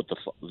come up with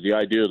the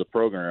idea of the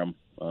program,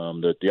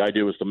 that the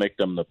idea was to make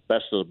them the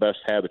best of the best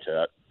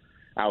habitat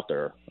out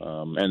there,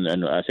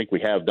 and I think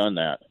we have done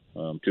that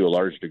to a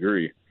large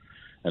degree.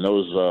 And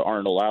those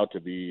aren't allowed to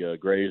be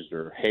grazed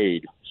or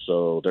hayed,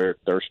 so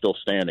they're still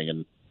standing.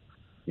 And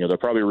they're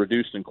probably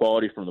reduced in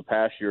quality from the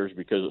past years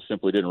because it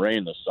simply didn't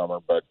rain this summer,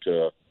 but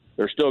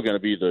they're still going to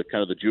be the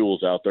kind of the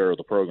jewels out there of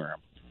the program.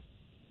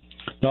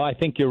 No, I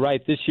think you're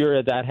right. This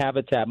year, that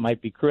habitat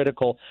might be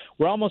critical.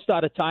 We're almost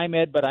out of time,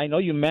 Ed, but I know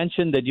you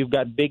mentioned that you've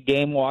got big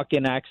game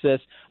walk-in access.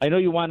 I know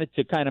you wanted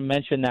to kind of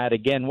mention that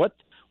again.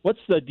 What's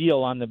the deal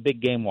on the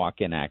big game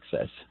walk-in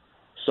access?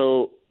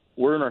 So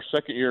we're in our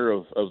second year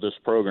of this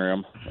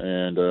program,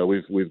 and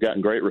we've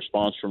gotten great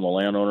response from the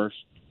landowners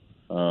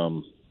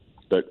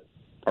that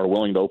are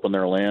willing to open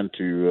their land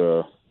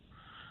to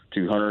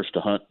hunters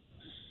to hunt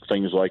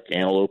things like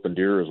antelope and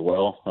deer as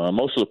well.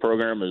 Most of the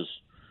program is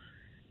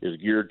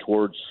geared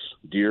towards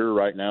deer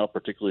right now,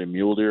 particularly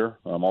mule deer,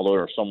 although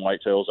there are some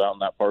whitetails out in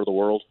that part of the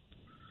world.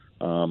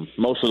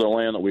 Most of the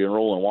land that we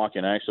enroll in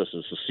walk-in access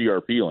is the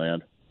CRP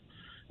land,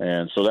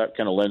 and so that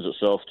kind of lends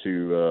itself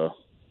to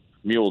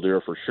mule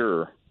deer for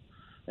sure.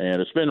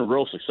 And it's been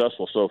real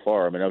successful so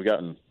far. I mean, I've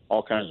gotten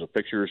all kinds of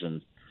pictures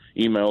and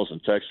emails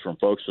and texts from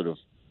folks that have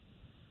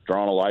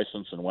drawn a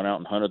license and went out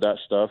and hunted that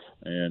stuff,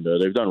 and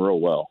they've done real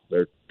well.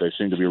 They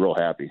seem to be real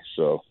happy.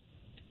 So,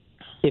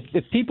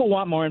 if people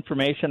want more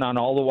information on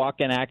all the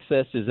walk-in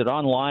access, is it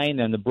online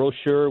and the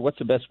brochure? What's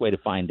the best way to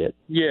find it?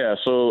 Yeah,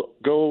 so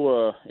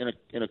go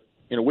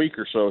in a week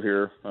or so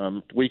here,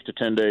 week to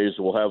 10 days,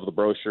 we'll have the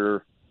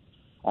brochure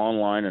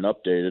online and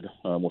updated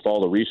with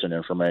all the recent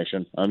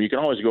information. You can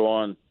always go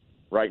on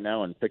right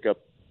now and pick up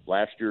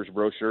last year's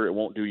brochure. It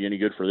won't do you any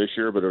good for this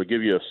year, but it'll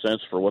give you a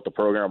sense for what the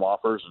program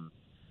offers and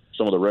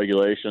some of the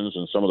regulations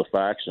and some of the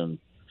facts, and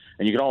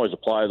you can always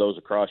apply those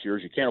across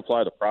years. You can't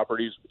apply the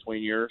properties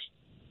between years.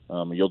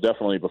 You'll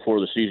definitely,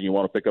 before the season, you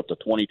want to pick up the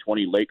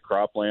 2020 late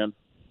cropland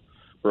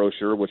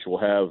brochure, which will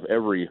have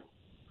every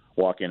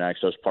walk-in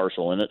access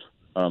parcel in it.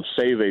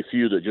 Save a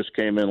few that just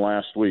came in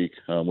last week.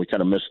 We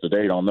kind of missed the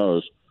date on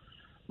those,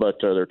 but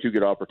they're two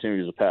good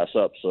opportunities to pass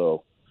up.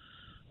 So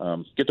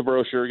get the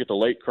brochure, get the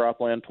late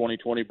cropland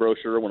 2020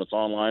 brochure when it's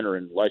online or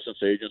in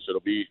licensed agents.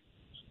 It'll be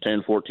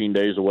 10, 14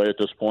 days away at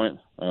this point,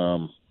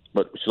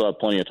 but we still have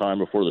plenty of time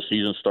before the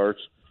season starts.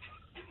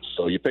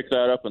 So you pick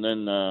that up, and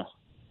then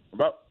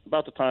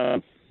about the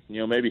time,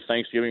 maybe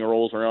Thanksgiving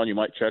rolls around, you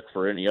might check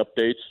for any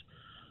updates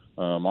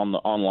on the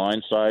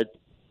online side,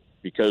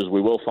 because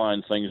we will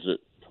find things that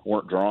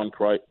weren't drawn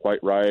quite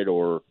right,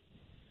 or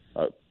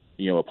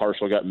a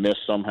parcel got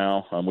missed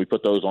somehow. We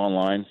put those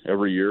online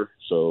every year,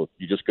 so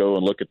you just go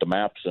and look at the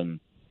maps, and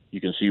you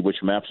can see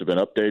which maps have been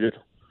updated.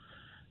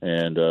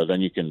 And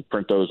then you can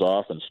print those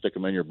off and stick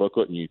them in your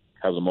booklet, and you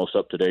have the most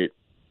up-to-date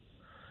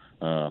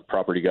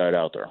property guide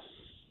out there.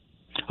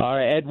 All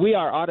right, Ed, we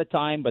are out of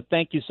time, but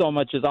thank you so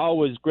much. As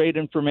always, great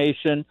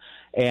information,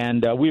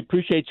 and we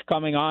appreciate you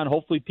coming on.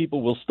 Hopefully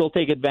people will still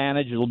take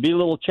advantage. It'll be a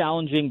little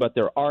challenging, but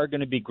there are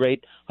going to be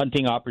great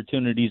hunting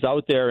opportunities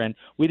out there, and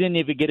we didn't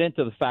even get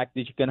into the fact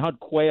that you can hunt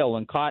quail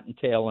and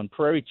cottontail and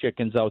prairie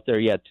chickens out there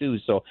yet, too,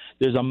 so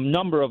there's a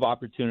number of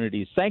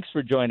opportunities. Thanks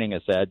for joining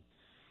us, Ed.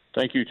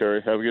 Thank you,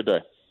 Terry. Have a good day.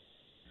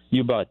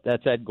 You bet.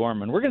 That's Ed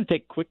Gorman. We're going to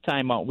take a quick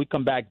time out. We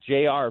come back.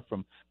 JR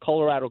from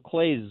Colorado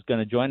Clays is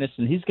going to join us,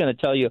 and he's going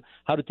to tell you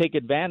how to take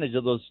advantage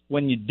of those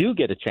when you do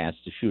get a chance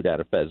to shoot at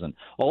a pheasant.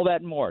 All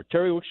that and more.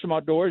 Terry Wickstrom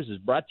Outdoors is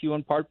brought to you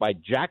in part by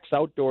Jack's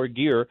Outdoor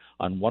Gear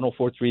on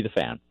 104.3 The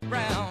Fan.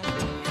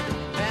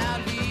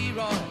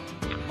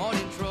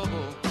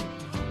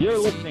 You're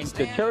listening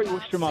to Terry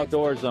Wickstrom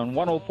Outdoors on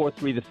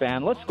 104.3 The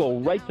Fan. Let's go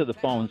right to the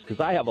phones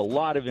because I have a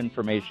lot of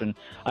information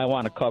I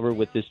want to cover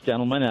with this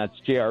gentleman. That's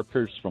J.R.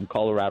 Pierce from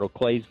Colorado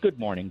Clays. Good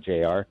morning,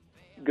 J.R.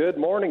 Good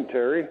morning,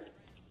 Terry.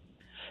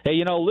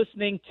 Hey,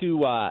 listening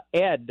to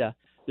Ed,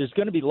 there's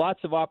going to be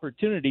lots of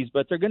opportunities,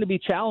 but they're going to be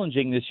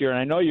challenging this year, and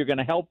I know you're going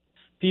to help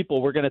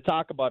people. We're going to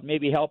talk about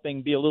maybe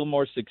helping be a little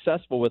more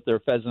successful with their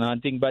pheasant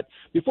hunting. But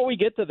before we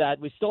get to that,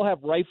 we still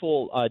have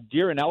rifle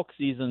deer and elk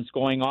seasons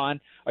going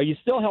on. Are you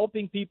still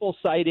helping people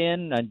sight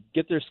in and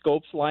get their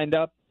scopes lined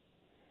up?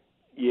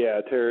 Yeah,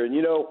 Terry. And,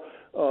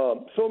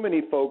 so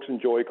many folks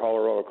enjoy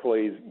Colorado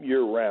Clays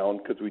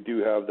year-round because we do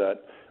have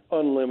that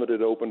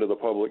unlimited open to the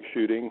public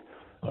shooting.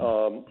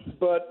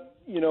 But,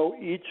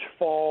 each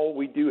fall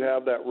we do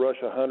have that rush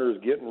of hunters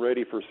getting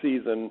ready for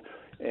season.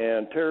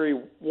 And,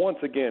 Terry, once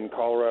again,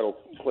 Colorado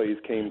Clays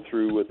came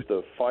through with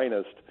the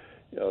finest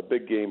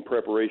big game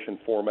preparation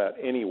format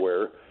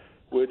anywhere,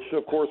 which,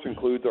 of course,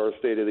 includes our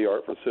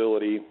state-of-the-art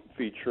facility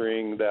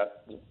featuring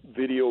that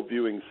video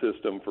viewing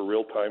system for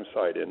real-time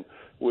sight-in,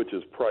 which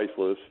is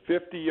priceless,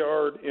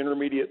 50-yard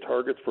intermediate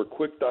targets for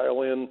quick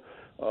dial-in,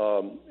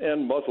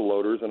 and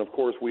muzzleloaders. And, of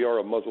course, we are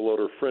a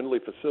muzzleloader-friendly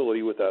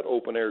facility with that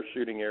open-air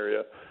shooting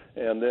area.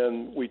 And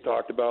then we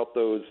talked about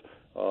those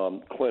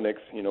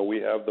clinics. We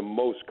have the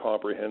most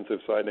comprehensive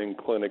sighting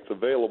clinics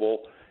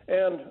available.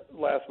 And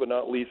last but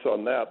not least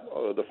on that,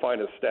 the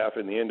finest staff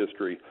in the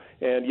industry.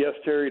 And yes,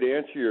 Terry, to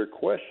answer your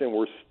question,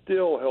 we're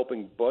still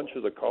helping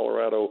bunches of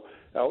Colorado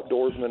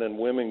outdoorsmen and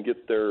women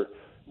get their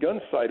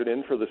guns sighted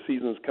in for the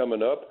seasons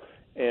coming up.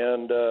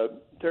 And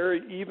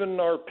Terry, even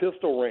our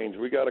pistol range,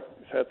 we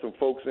had some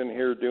folks in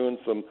here doing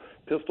some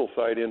pistol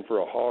sight in for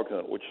a hog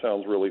hunt, which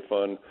sounds really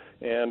fun.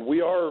 And we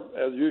are,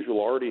 as usual,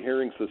 already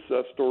hearing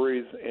success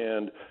stories,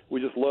 and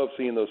we just love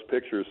seeing those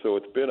pictures. So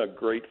it's been a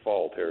great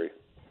fall, Terry.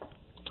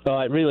 Oh,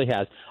 it really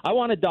has. I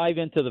want to dive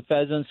into the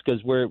pheasants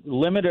because we're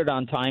limited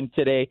on time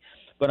today.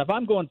 But if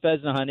I'm going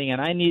pheasant hunting and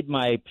I need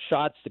my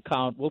shots to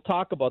count, we'll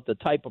talk about the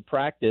type of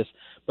practice.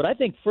 But I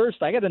think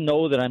first I got to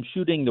know that I'm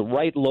shooting the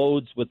right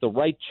loads with the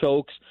right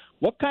chokes.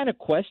 What kind of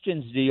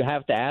questions do you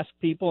have to ask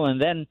people? And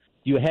then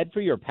do you head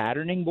for your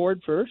patterning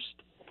board first?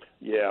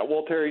 Yeah,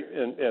 well, Terry,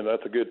 and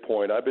that's a good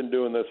point. I've been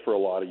doing this for a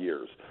lot of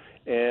years.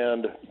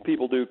 And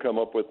people do come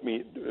up with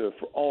me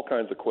for all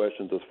kinds of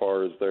questions as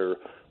far as their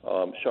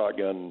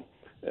shotgun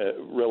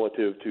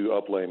relative to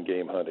upland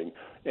game hunting.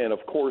 And,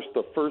 of course,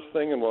 the first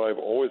thing, and what I've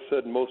always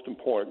said most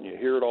important, you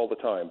hear it all the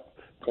time,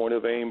 point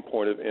of aim,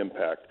 point of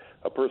impact.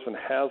 A person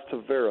has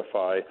to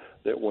verify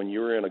that when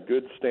you're in a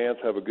good stance,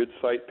 have a good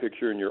sight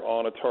picture, and you're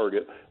on a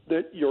target,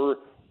 that your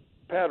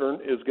pattern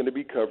is going to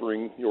be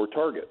covering your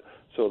target.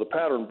 So the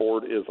pattern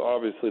board is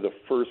obviously the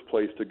first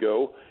place to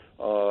go.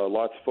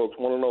 Lots of folks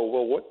want to know,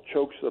 well, what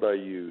chokes should I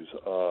use?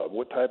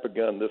 What type of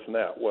gun, this and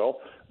that?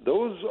 Well,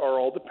 those are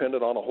all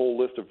dependent on a whole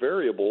list of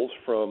variables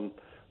from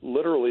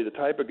literally the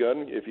type of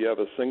gun. If you have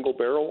a single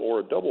barrel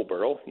or a double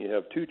barrel, you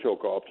have two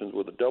choke options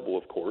with a double,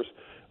 of course.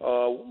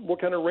 What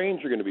kind of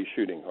range you're going to be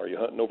shooting? Are you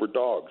hunting over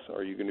dogs?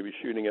 Are you going to be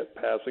shooting at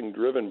passing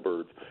driven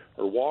birds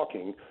or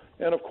walking?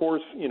 And, of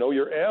course,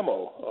 your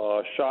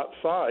ammo. Shot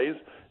size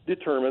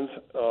determines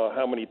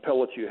how many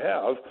pellets you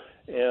have.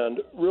 And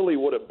really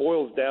what it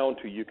boils down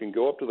to, you can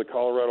go up to the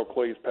Colorado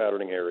Clays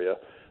patterning area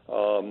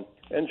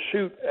and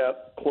shoot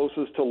at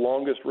closest to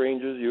longest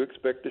ranges you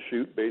expect to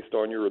shoot based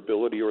on your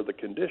ability or the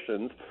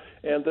conditions,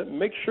 and then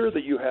make sure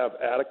that you have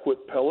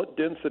adequate pellet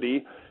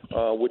density,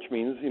 which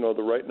means,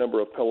 the right number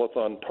of pellets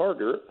on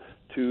target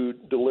to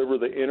deliver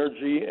the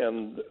energy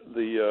and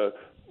the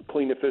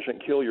clean,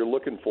 efficient kill you're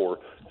looking for.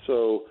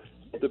 So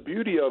the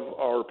beauty of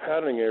our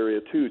patterning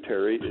area, too,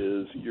 Terry,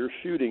 is you're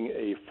shooting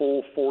a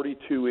full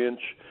 42-inch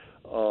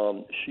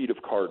sheet of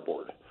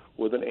cardboard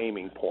with an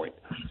aiming point.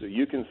 So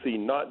you can see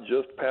not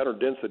just pattern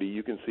density,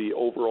 you can see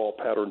overall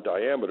pattern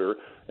diameter,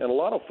 and a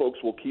lot of folks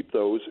will keep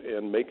those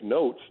and make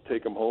notes,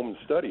 take them home and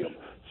study them.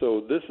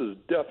 So this is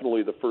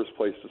definitely the first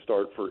place to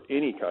start for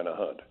any kind of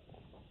hunt.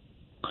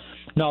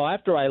 Now,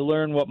 after I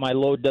learn what my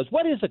load does,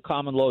 what is a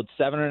common load?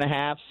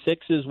 7.5,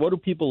 6s? What do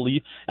people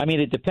leave? I mean,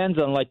 it depends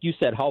on, like you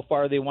said, how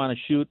far they want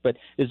to shoot, but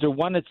is there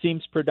one that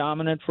seems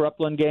predominant for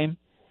upland game?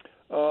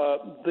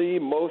 The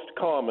most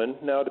common,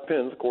 now it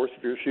depends, of course,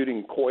 if you're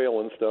shooting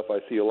quail and stuff, I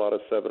see a lot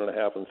of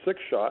 7.5 and 6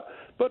 shot,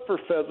 but for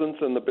pheasants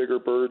and the bigger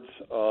birds,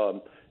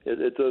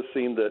 it does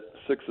seem that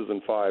 6s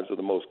and 5s are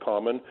the most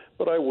common,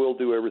 but I will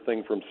do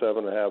everything from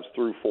 7.5s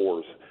through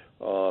 4s.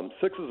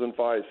 6s and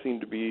 5s seem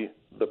to be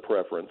the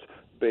preference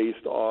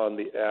based on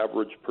the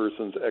average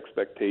person's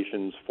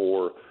expectations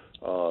for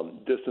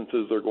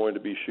distances they're going to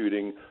be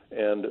shooting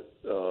and,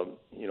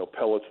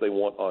 pellets they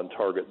want on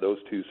target. Those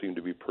two seem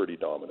to be pretty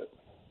dominant.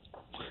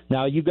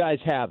 Now, you guys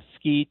have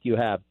skeet, you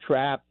have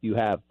trap, you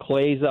have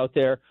clays out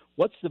there.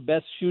 What's the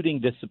best shooting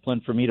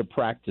discipline for me to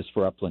practice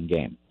for upland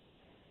game?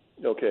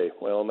 Okay,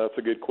 well, that's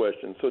a good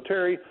question. So,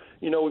 Terry,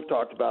 we've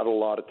talked about it a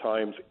lot of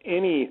times.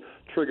 Any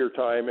trigger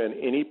time and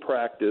any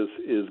practice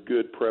is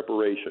good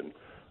preparation.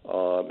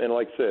 And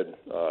like I said,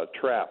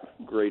 trap,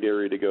 great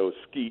area to go.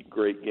 Skeet,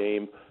 great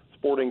game.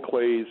 Sporting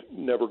clays,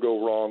 never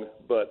go wrong.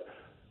 But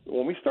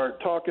when we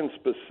start talking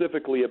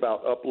specifically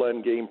about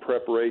upland game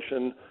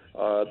preparation,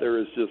 there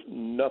is just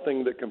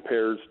nothing that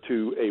compares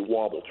to a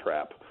wobble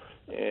trap.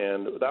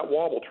 And that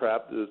wobble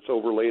trap that's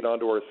overlaid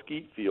onto our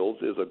skeet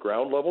fields is a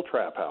ground-level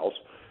trap house,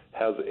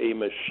 has a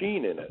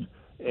machine in it.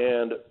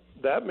 And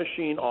that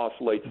machine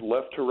oscillates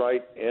left to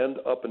right and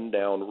up and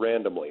down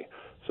randomly.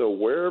 So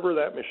wherever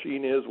that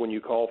machine is when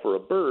you call for a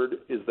bird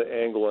is the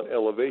angle and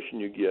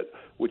elevation you get,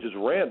 which is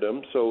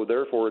random, so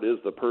therefore it is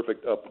the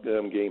perfect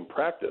upland game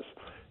practice.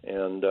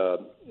 And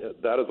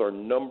that is our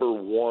number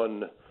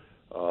one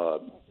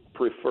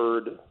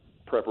preferred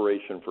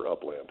preparation for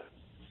upland.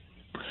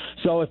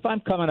 So if I'm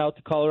coming out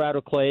to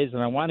Colorado Clays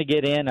and I want to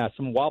get in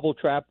some wobble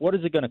trap, what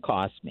is it going to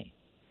cost me?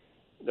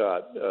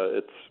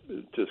 It's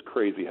just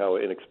crazy how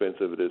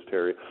inexpensive it is,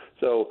 Terry.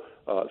 So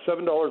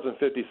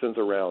 $7.50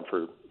 a round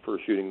for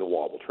shooting the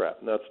wobble trap,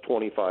 and that's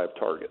 25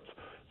 targets.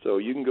 So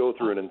you can go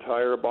through an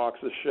entire box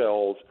of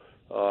shells,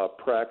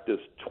 practice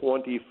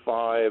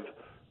 25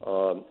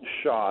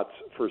 shots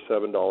for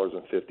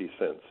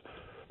 $7.50.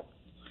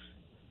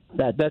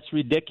 That's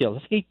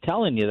ridiculous. I keep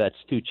telling you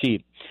that's too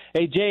cheap.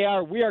 Hey,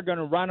 JR, we are going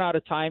to run out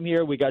of time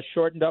here. We got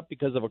shortened up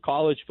because of a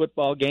college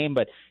football game.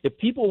 But if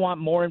people want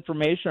more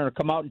information or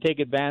come out and take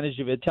advantage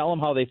of it, tell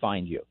them how they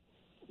find you.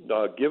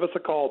 Give us a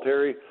call,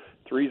 Terry,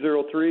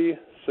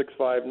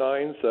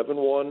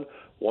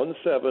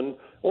 303-659-7117,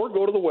 or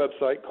go to the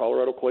website,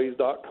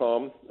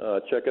 coloradoclays.com.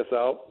 Check us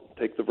out,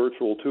 take the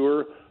virtual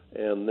tour,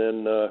 and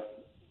then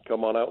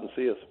come on out and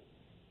see us.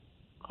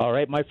 All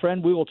right, my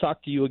friend, we will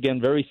talk to you again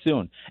very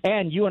soon.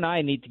 And you and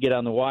I need to get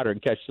on the water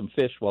and catch some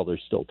fish while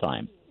there's still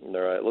time. All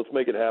right, let's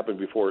make it happen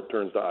before it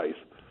turns to ice.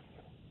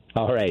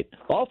 All right.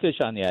 All fish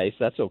on the ice,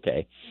 that's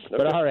okay.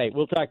 But all right,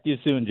 we'll talk to you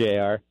soon,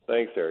 JR.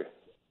 Thanks, Terry.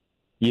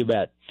 You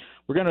bet.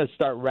 We're going to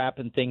start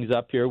wrapping things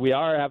up here. We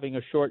are having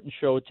a shortened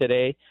show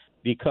today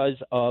because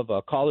of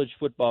a college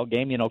football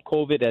game.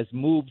 COVID has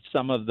moved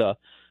some of the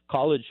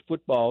college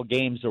football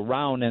games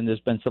around, and there's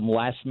been some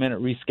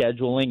last-minute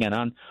rescheduling,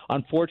 and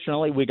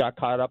unfortunately, we got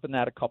caught up in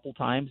that a couple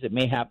times. It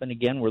may happen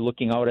again. We're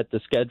looking out at the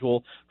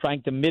schedule,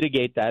 trying to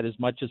mitigate that as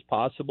much as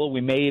possible.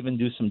 We may even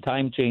do some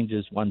time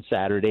changes one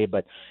Saturday,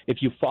 but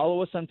if you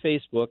follow us on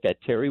Facebook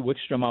at Terry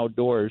Wickstrom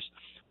Outdoors,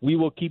 we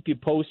will keep you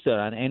posted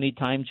on any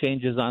time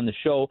changes on the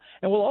show,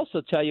 and we'll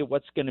also tell you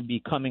what's going to be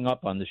coming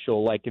up on the show.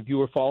 Like if you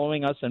were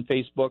following us on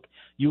Facebook,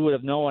 you would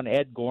have known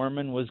Ed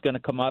Gorman was going to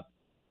come up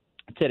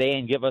today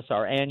and give us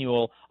our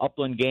annual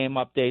upland game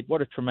update.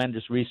 What a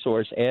tremendous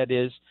resource Ed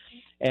is.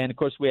 And, of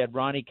course, we had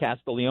Ronnie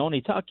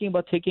Castiglione talking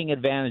about taking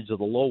advantage of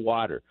the low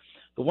water.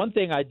 The one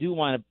thing I do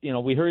want to,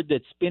 we heard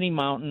that Spinning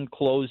Mountain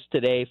closed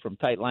today from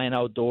Tightline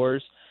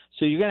Outdoors.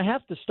 So you're going to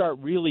have to start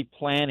really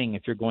planning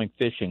if you're going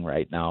fishing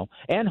right now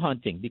and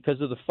hunting because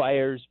of the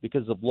fires,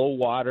 because of low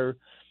water.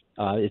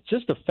 It's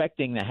just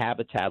affecting the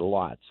habitat a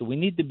lot. So we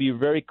need to be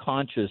very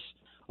conscious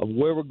of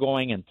where we're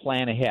going and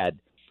plan ahead.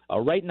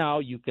 Right now,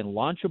 you can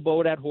launch a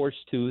boat at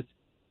Horsetooth,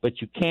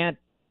 but you can't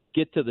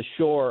get to the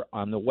shore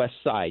on the west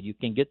side. You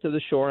can get to the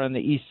shore on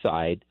the east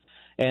side.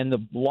 And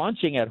the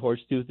launching at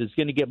Horsetooth is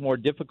going to get more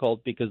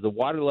difficult because the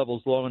water level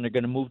is low and they're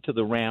going to move to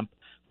the ramp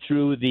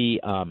through the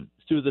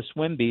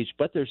swim beach.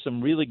 But there's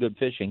some really good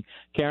fishing.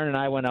 Karen and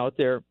I went out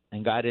there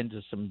and got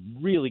into some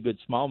really good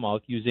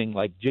smallmouth using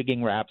like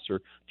jigging wraps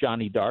or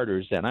Johnny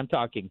Darters. And I'm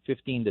talking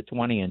 15 to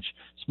 20-inch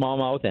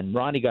smallmouth. And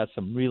Ronnie got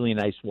some really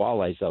nice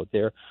walleyes out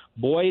there.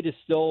 Boyd is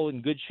still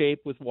in good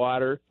shape with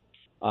water.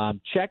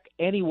 Check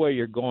anywhere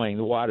you're going,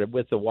 the water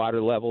with the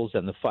water levels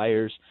and the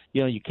fires.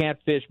 You can't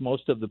fish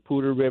most of the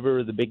Poudre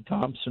River, the Big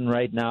Thompson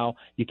right now.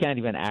 You can't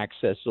even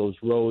access those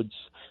roads.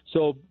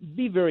 So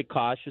be very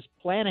cautious.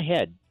 Plan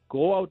ahead.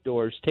 Go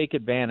outdoors, take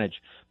advantage,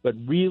 but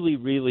really,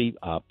 really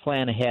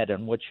plan ahead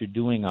on what you're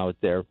doing out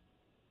there.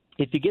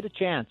 If you get a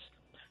chance,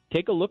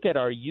 take a look at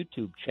our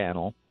YouTube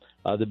channel,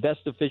 The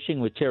Best of Fishing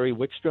with Terry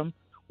Wickstrom.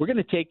 We're going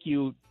to take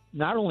you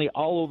not only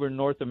all over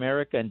North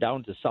America and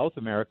down to South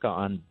America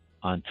on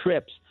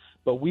trips,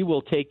 but we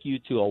will take you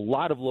to a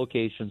lot of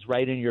locations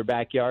right in your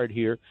backyard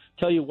here,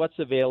 tell you what's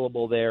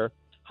available there,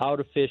 how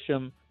to fish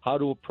them, how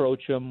to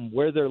approach them,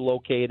 where they're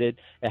located.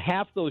 And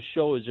half those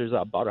shows, there's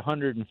about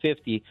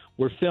 150,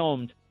 were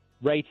filmed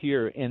right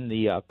here in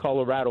the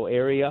Colorado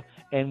area,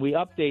 and we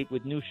update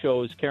with new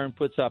shows. Karen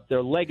puts up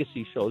their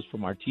legacy shows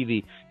from our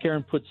TV.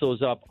 Karen puts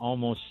those up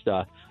almost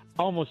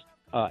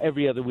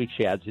every other week.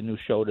 She adds a new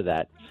show to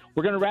that.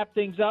 We're going to wrap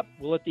things up.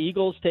 We'll let the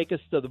Eagles take us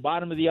to the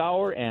bottom of the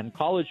hour and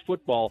college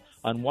football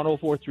on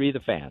 104.3 The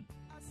Fan.